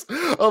official list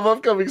of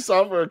upcoming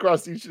software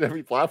across each and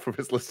every platform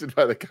is listed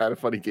by the Kinda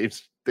Funny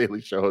Games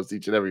Daily Show host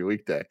each and every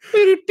weekday.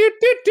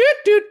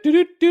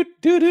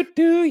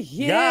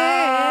 Yeah!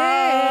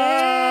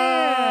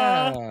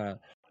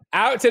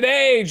 Out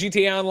today,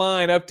 GTA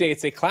Online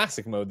updates a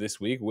classic mode this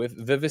week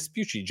with the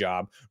Vespucci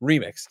Job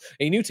Remix,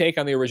 a new take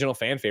on the original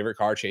fan favorite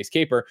car chase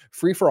caper,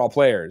 free for all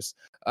players.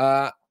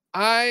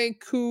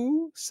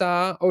 Aiku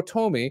Sa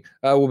Otomi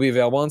will be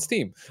available on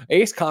Steam.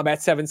 Ace Combat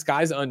 7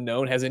 Skies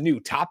Unknown has a new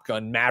Top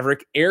Gun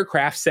Maverick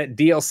aircraft set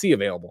DLC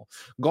available.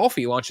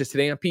 Golfy launches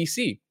today on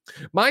PC.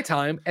 My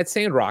Time at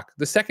Sandrock,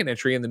 the second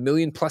entry in the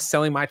million-plus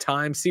selling My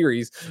Time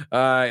series,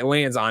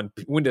 lands on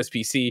Windows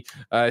PC,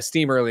 Windows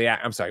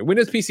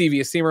PC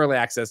via Steam Early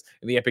Access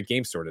in the Epic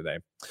Game Store today.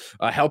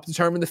 Help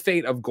determine the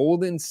fate of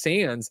Golden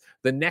Sands,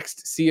 the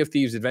next Sea of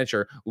Thieves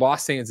adventure.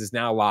 Lost Sands is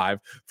now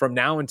live. From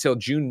now until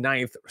June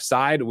 9th,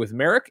 side with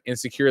Merrick and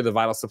secure the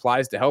vital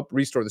supplies to help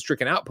restore the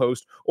stricken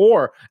outpost,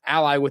 or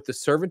ally with the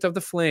Servant of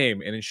the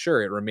Flame and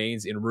ensure it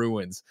remains in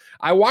ruins.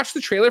 I watched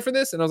the trailer for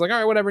this and I was like, all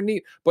right, whatever,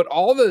 neat. But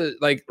all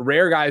the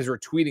rare guys were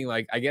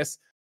tweeting I guess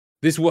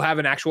this will have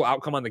an actual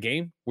outcome on the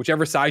game.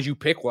 Whichever size you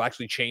pick will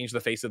actually change the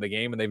face of the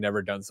game, and they've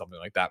never done something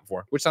like that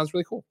before, which sounds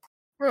really cool.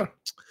 Huh.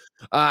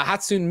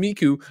 Hatsune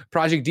Miku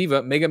Project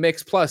Diva Mega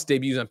Mix Plus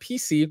debuts on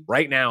PC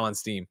right now on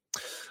Steam.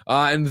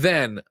 And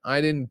then I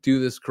didn't do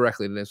this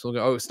correctly today.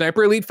 So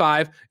Sniper Elite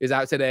 5 is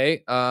out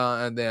today.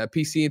 And the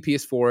PC and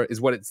PS4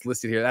 is what it's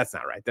listed here. That's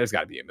not right. There's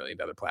got to be a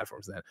million other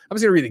platforms then. I'm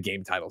just gonna read the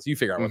game titles. You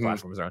figure out what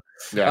platforms are on.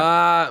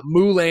 Yeah.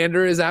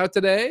 Moolander is out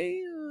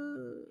today.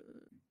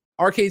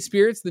 Arcade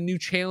Spirits, the new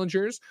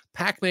challengers,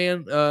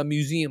 Pac-Man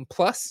Museum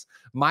Plus,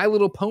 My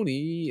Little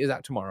Pony is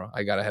out tomorrow.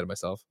 I got ahead of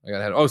myself.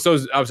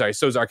 So's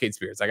Arcade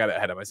Spirits. I got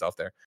ahead of myself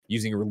there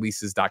using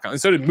releases.com. And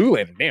so did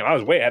Moolander. Damn, I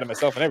was way ahead of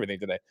myself and everything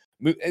today.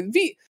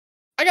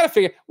 I got to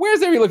figure,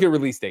 where's every look at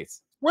release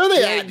dates? Where are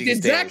they at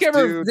these days,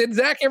 dude? Did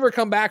Zach ever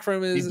come back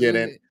from his...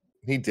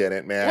 He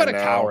didn't, man. What a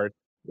coward.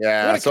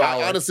 Yeah, so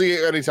coward.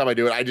 Honestly, anytime I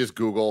do it, I just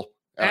Google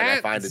and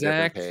I find a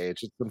different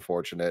page. It's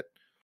unfortunate.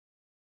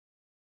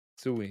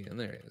 And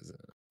there it is.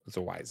 It's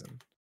a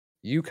Wizen.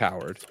 You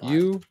coward.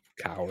 You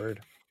coward.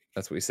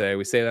 That's what we say.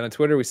 We say that on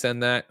Twitter. We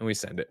send that and we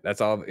send it. That's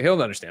all.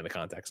 He'll understand the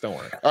context. Don't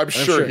worry. I'm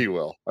sure he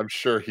will. I'm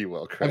sure he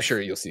will. Chris. I'm sure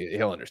you'll see it.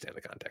 He'll understand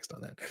the context on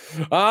that.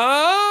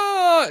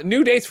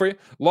 New dates for you.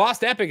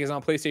 Lost Epic is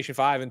on PlayStation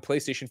 5 and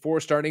PlayStation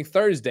 4 starting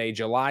Thursday,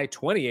 July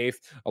 28th,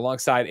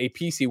 alongside a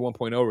PC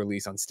 1.0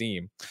 release on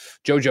Steam.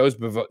 JoJo's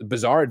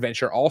Bizarre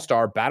Adventure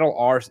All-Star Battle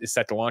R is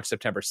set to launch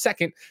September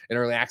 2nd. An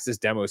early access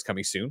demo is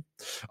coming soon.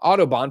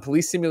 Autobahn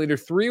Police Simulator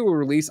 3 will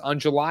release on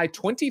July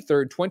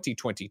 23rd,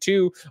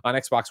 2022 on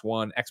Xbox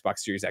One, Xbox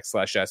Series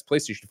X/S,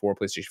 PlayStation 4,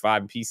 PlayStation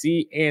 5, and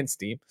PC, and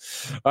Steam.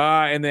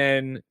 And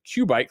then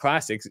Cubite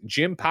Classics,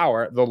 Jim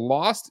Power, The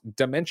Lost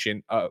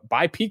Dimension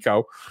by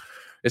Pico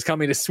is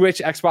coming to Switch,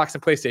 Xbox,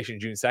 and PlayStation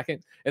June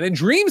 2nd. And then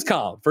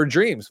Dreamscom for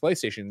Dreams,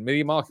 PlayStation,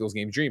 Media Molecules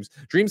game Dreams.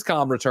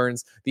 Dreamscom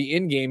returns. The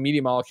in-game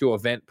Media Molecule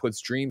event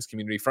puts Dreams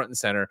community front and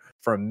center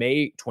from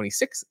May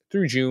 26th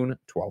through June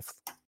 12th.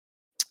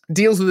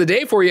 Deals of the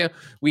day for you.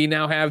 We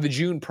now have the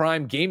June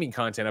Prime Gaming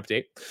content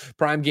update.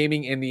 Prime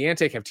Gaming and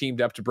Niantic have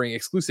teamed up to bring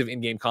exclusive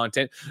in-game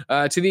content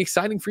to the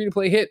exciting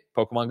free-to-play hit,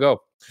 Pokemon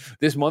Go.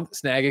 This month,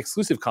 snag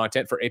exclusive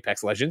content for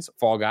Apex Legends,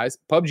 Fall Guys,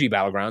 PUBG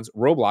Battlegrounds,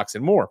 Roblox,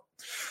 and more.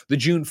 The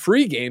June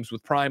free games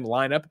with Prime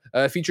lineup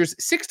features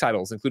 6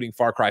 titles, including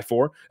Far Cry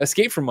 4,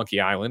 Escape from Monkey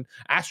Island,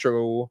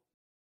 Astrologaster,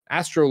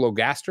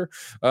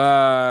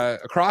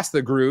 Across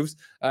the Grooves,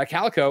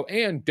 Calico,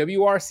 and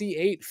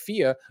WRC8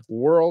 FIA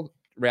World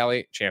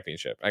Rally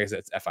Championship. I guess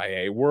it's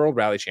FIA World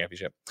Rally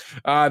Championship.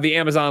 The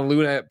Amazon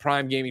Luna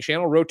Prime Gaming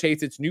channel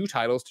rotates its new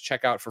titles to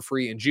check out for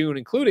free in June,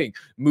 including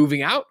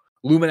Moving Out,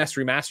 Luminous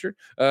Remastered,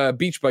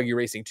 Beach Buggy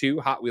Racing 2,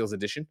 Hot Wheels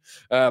Edition,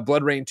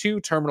 Blood Rain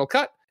 2, Terminal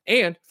Cut,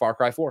 and Far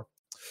Cry 4.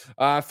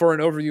 For an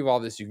overview of all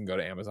this, you can go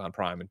to Amazon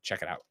Prime and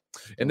check it out.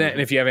 And then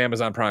if you have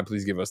Amazon Prime,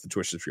 please give us the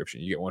Twitch subscription.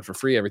 You get one for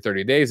free every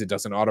 30 days. It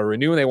doesn't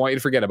auto-renew, and they want you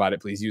to forget about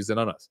it. Please use it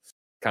on us.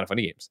 Kind of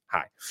Funny Games.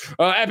 Hi.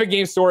 Epic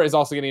Games Store is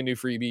also getting a new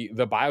freebie.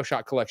 The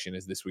BioShock Collection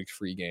is this week's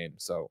free game.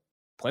 So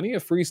plenty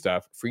of free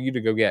stuff for you to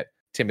go get.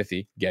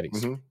 Timothy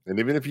Geddes. And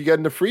even if you get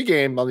in a free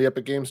game on the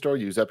Epic Games Store,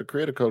 use Epic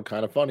Creator Code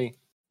Kind of Funny.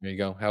 There you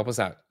go. Help us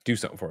out. Do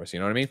something for us. You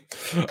know what I mean?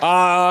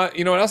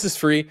 You know what else is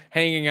free?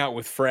 Hanging out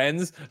with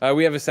friends.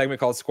 We have a segment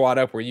called Squad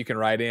Up where you can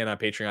write in on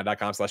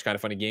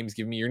patreon.com/kindoffunnygames.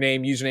 Give me your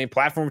name, username,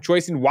 platform of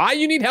choice, and why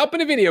you need help in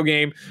a video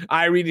game.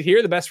 I read it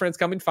here. The best friends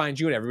come and find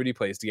you, and everybody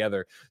plays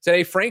together.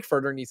 Today,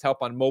 Frankfurter needs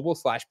help on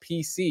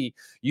mobile/PC.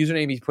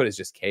 Username he put is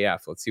just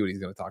KF. Let's see what he's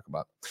going to talk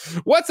about.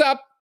 What's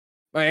up?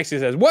 Actually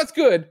says, what's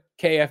good?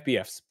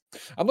 KFBFs.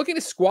 I'm looking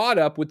to squad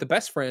up with the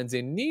best friends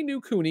in Ni No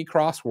Kuni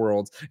Cross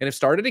Worlds and have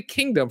started a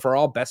kingdom for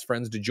all best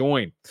friends to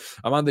join.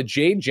 I'm on the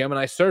Jade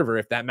Gemini server,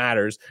 if that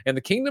matters, and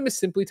the kingdom is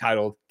simply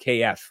titled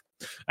KF.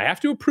 I have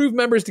to approve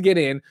members to get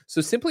in,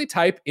 so simply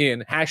type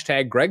in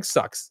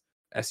 #GregSucks,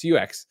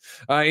 SUX,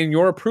 in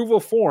your approval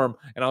form,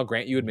 and I'll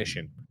grant you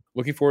admission.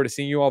 Looking forward to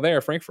seeing you all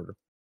there, Frankfurter.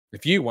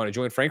 If you want to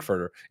join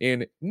Frankfurter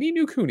in Ni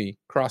No Kuni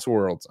Cross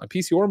Worlds on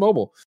PC or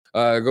mobile,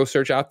 go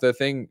search out the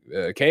thing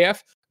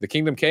KF, the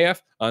Kingdom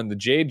KF on the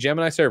Jade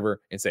Gemini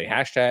server and say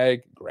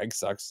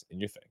 #GregSucks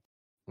in your thing.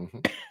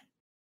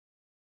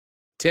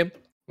 Tim,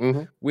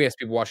 we ask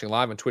people watching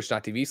live on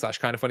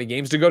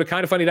twitch.tv/kindoffunnygames to go to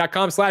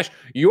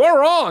kindoffunny.com/you're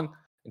wrong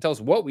and tell us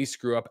what we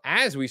screw up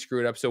as we screw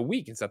it up so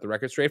we can set the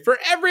record straight for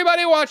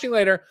everybody watching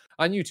later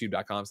on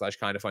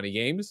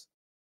youtube.com/kindoffunnygames,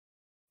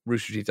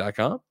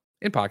 roosterteeth.com,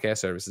 and podcast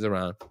services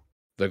around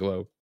the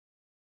globe.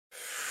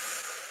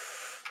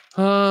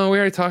 We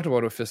already talked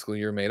about what fiscal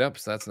year made up,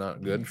 so that's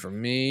not good for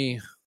me.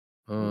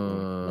 Yeah,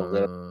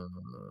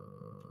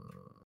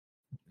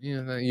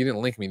 you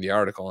didn't link me the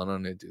article. I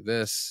don't need to do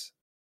this.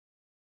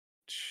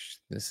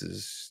 This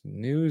is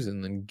news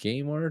and then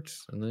game art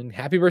and then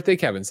happy birthday,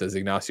 Kevin, says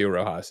Ignacio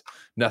Rojas.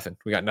 Nothing.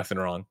 We got nothing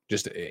wrong.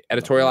 Just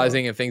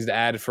editorializing and things to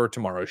add for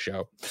tomorrow's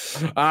show.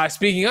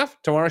 Speaking of,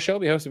 tomorrow's show will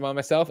be hosted by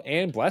myself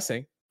and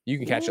Blessing. You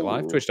can catch it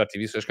live,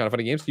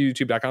 twitch.tv/kindoffunnygames,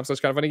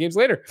 youtube.com/kindoffunnygames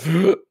later.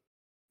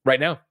 Right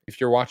now,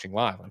 if you're watching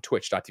live on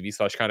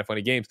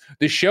twitch.tv/kindoffunnygames,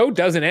 the show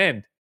doesn't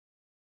end.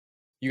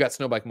 You got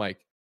Snowbike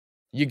Mike.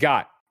 You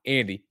got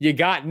Andy. You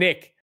got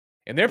Nick.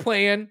 And they're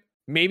playing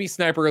maybe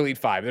Sniper Elite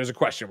 5. There's a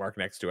question mark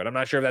next to it. I'm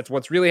not sure if that's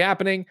what's really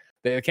happening.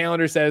 The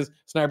calendar says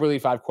Sniper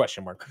Elite 5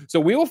 question mark. So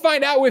we will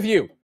find out with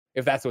you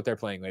if that's what they're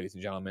playing, ladies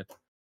and gentlemen.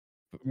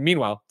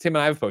 Meanwhile, Tim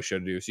and I have a post show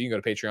to do. So you can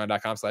go to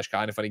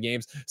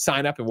patreon.com/kindoffunnygames,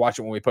 sign up and watch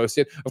it when we post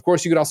it. Of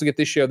course, you could also get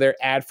this show there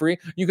ad-free.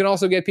 You can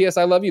also get PS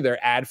I Love You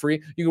there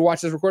ad-free. You can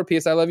watch this record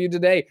PS I Love You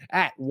today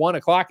at 1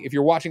 o'clock. If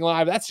you're watching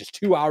live, that's just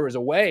 2 hours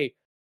away.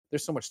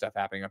 There's so much stuff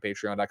happening on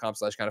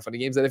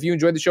patreon.com/kindoffunnygames that if you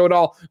enjoyed the show at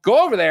all,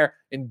 go over there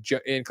and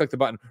click the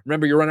button.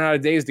 Remember, you're running out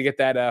of days to get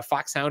that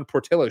Foxhound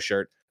Portillo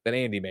shirt that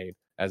Andy made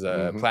as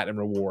a platinum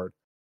reward.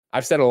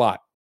 I've said a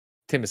lot.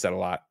 Tim has said a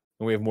lot.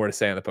 And we have more to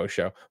say on the post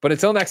show. But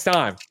until next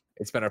time,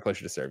 it's been our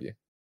pleasure to serve you.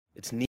 It's neat.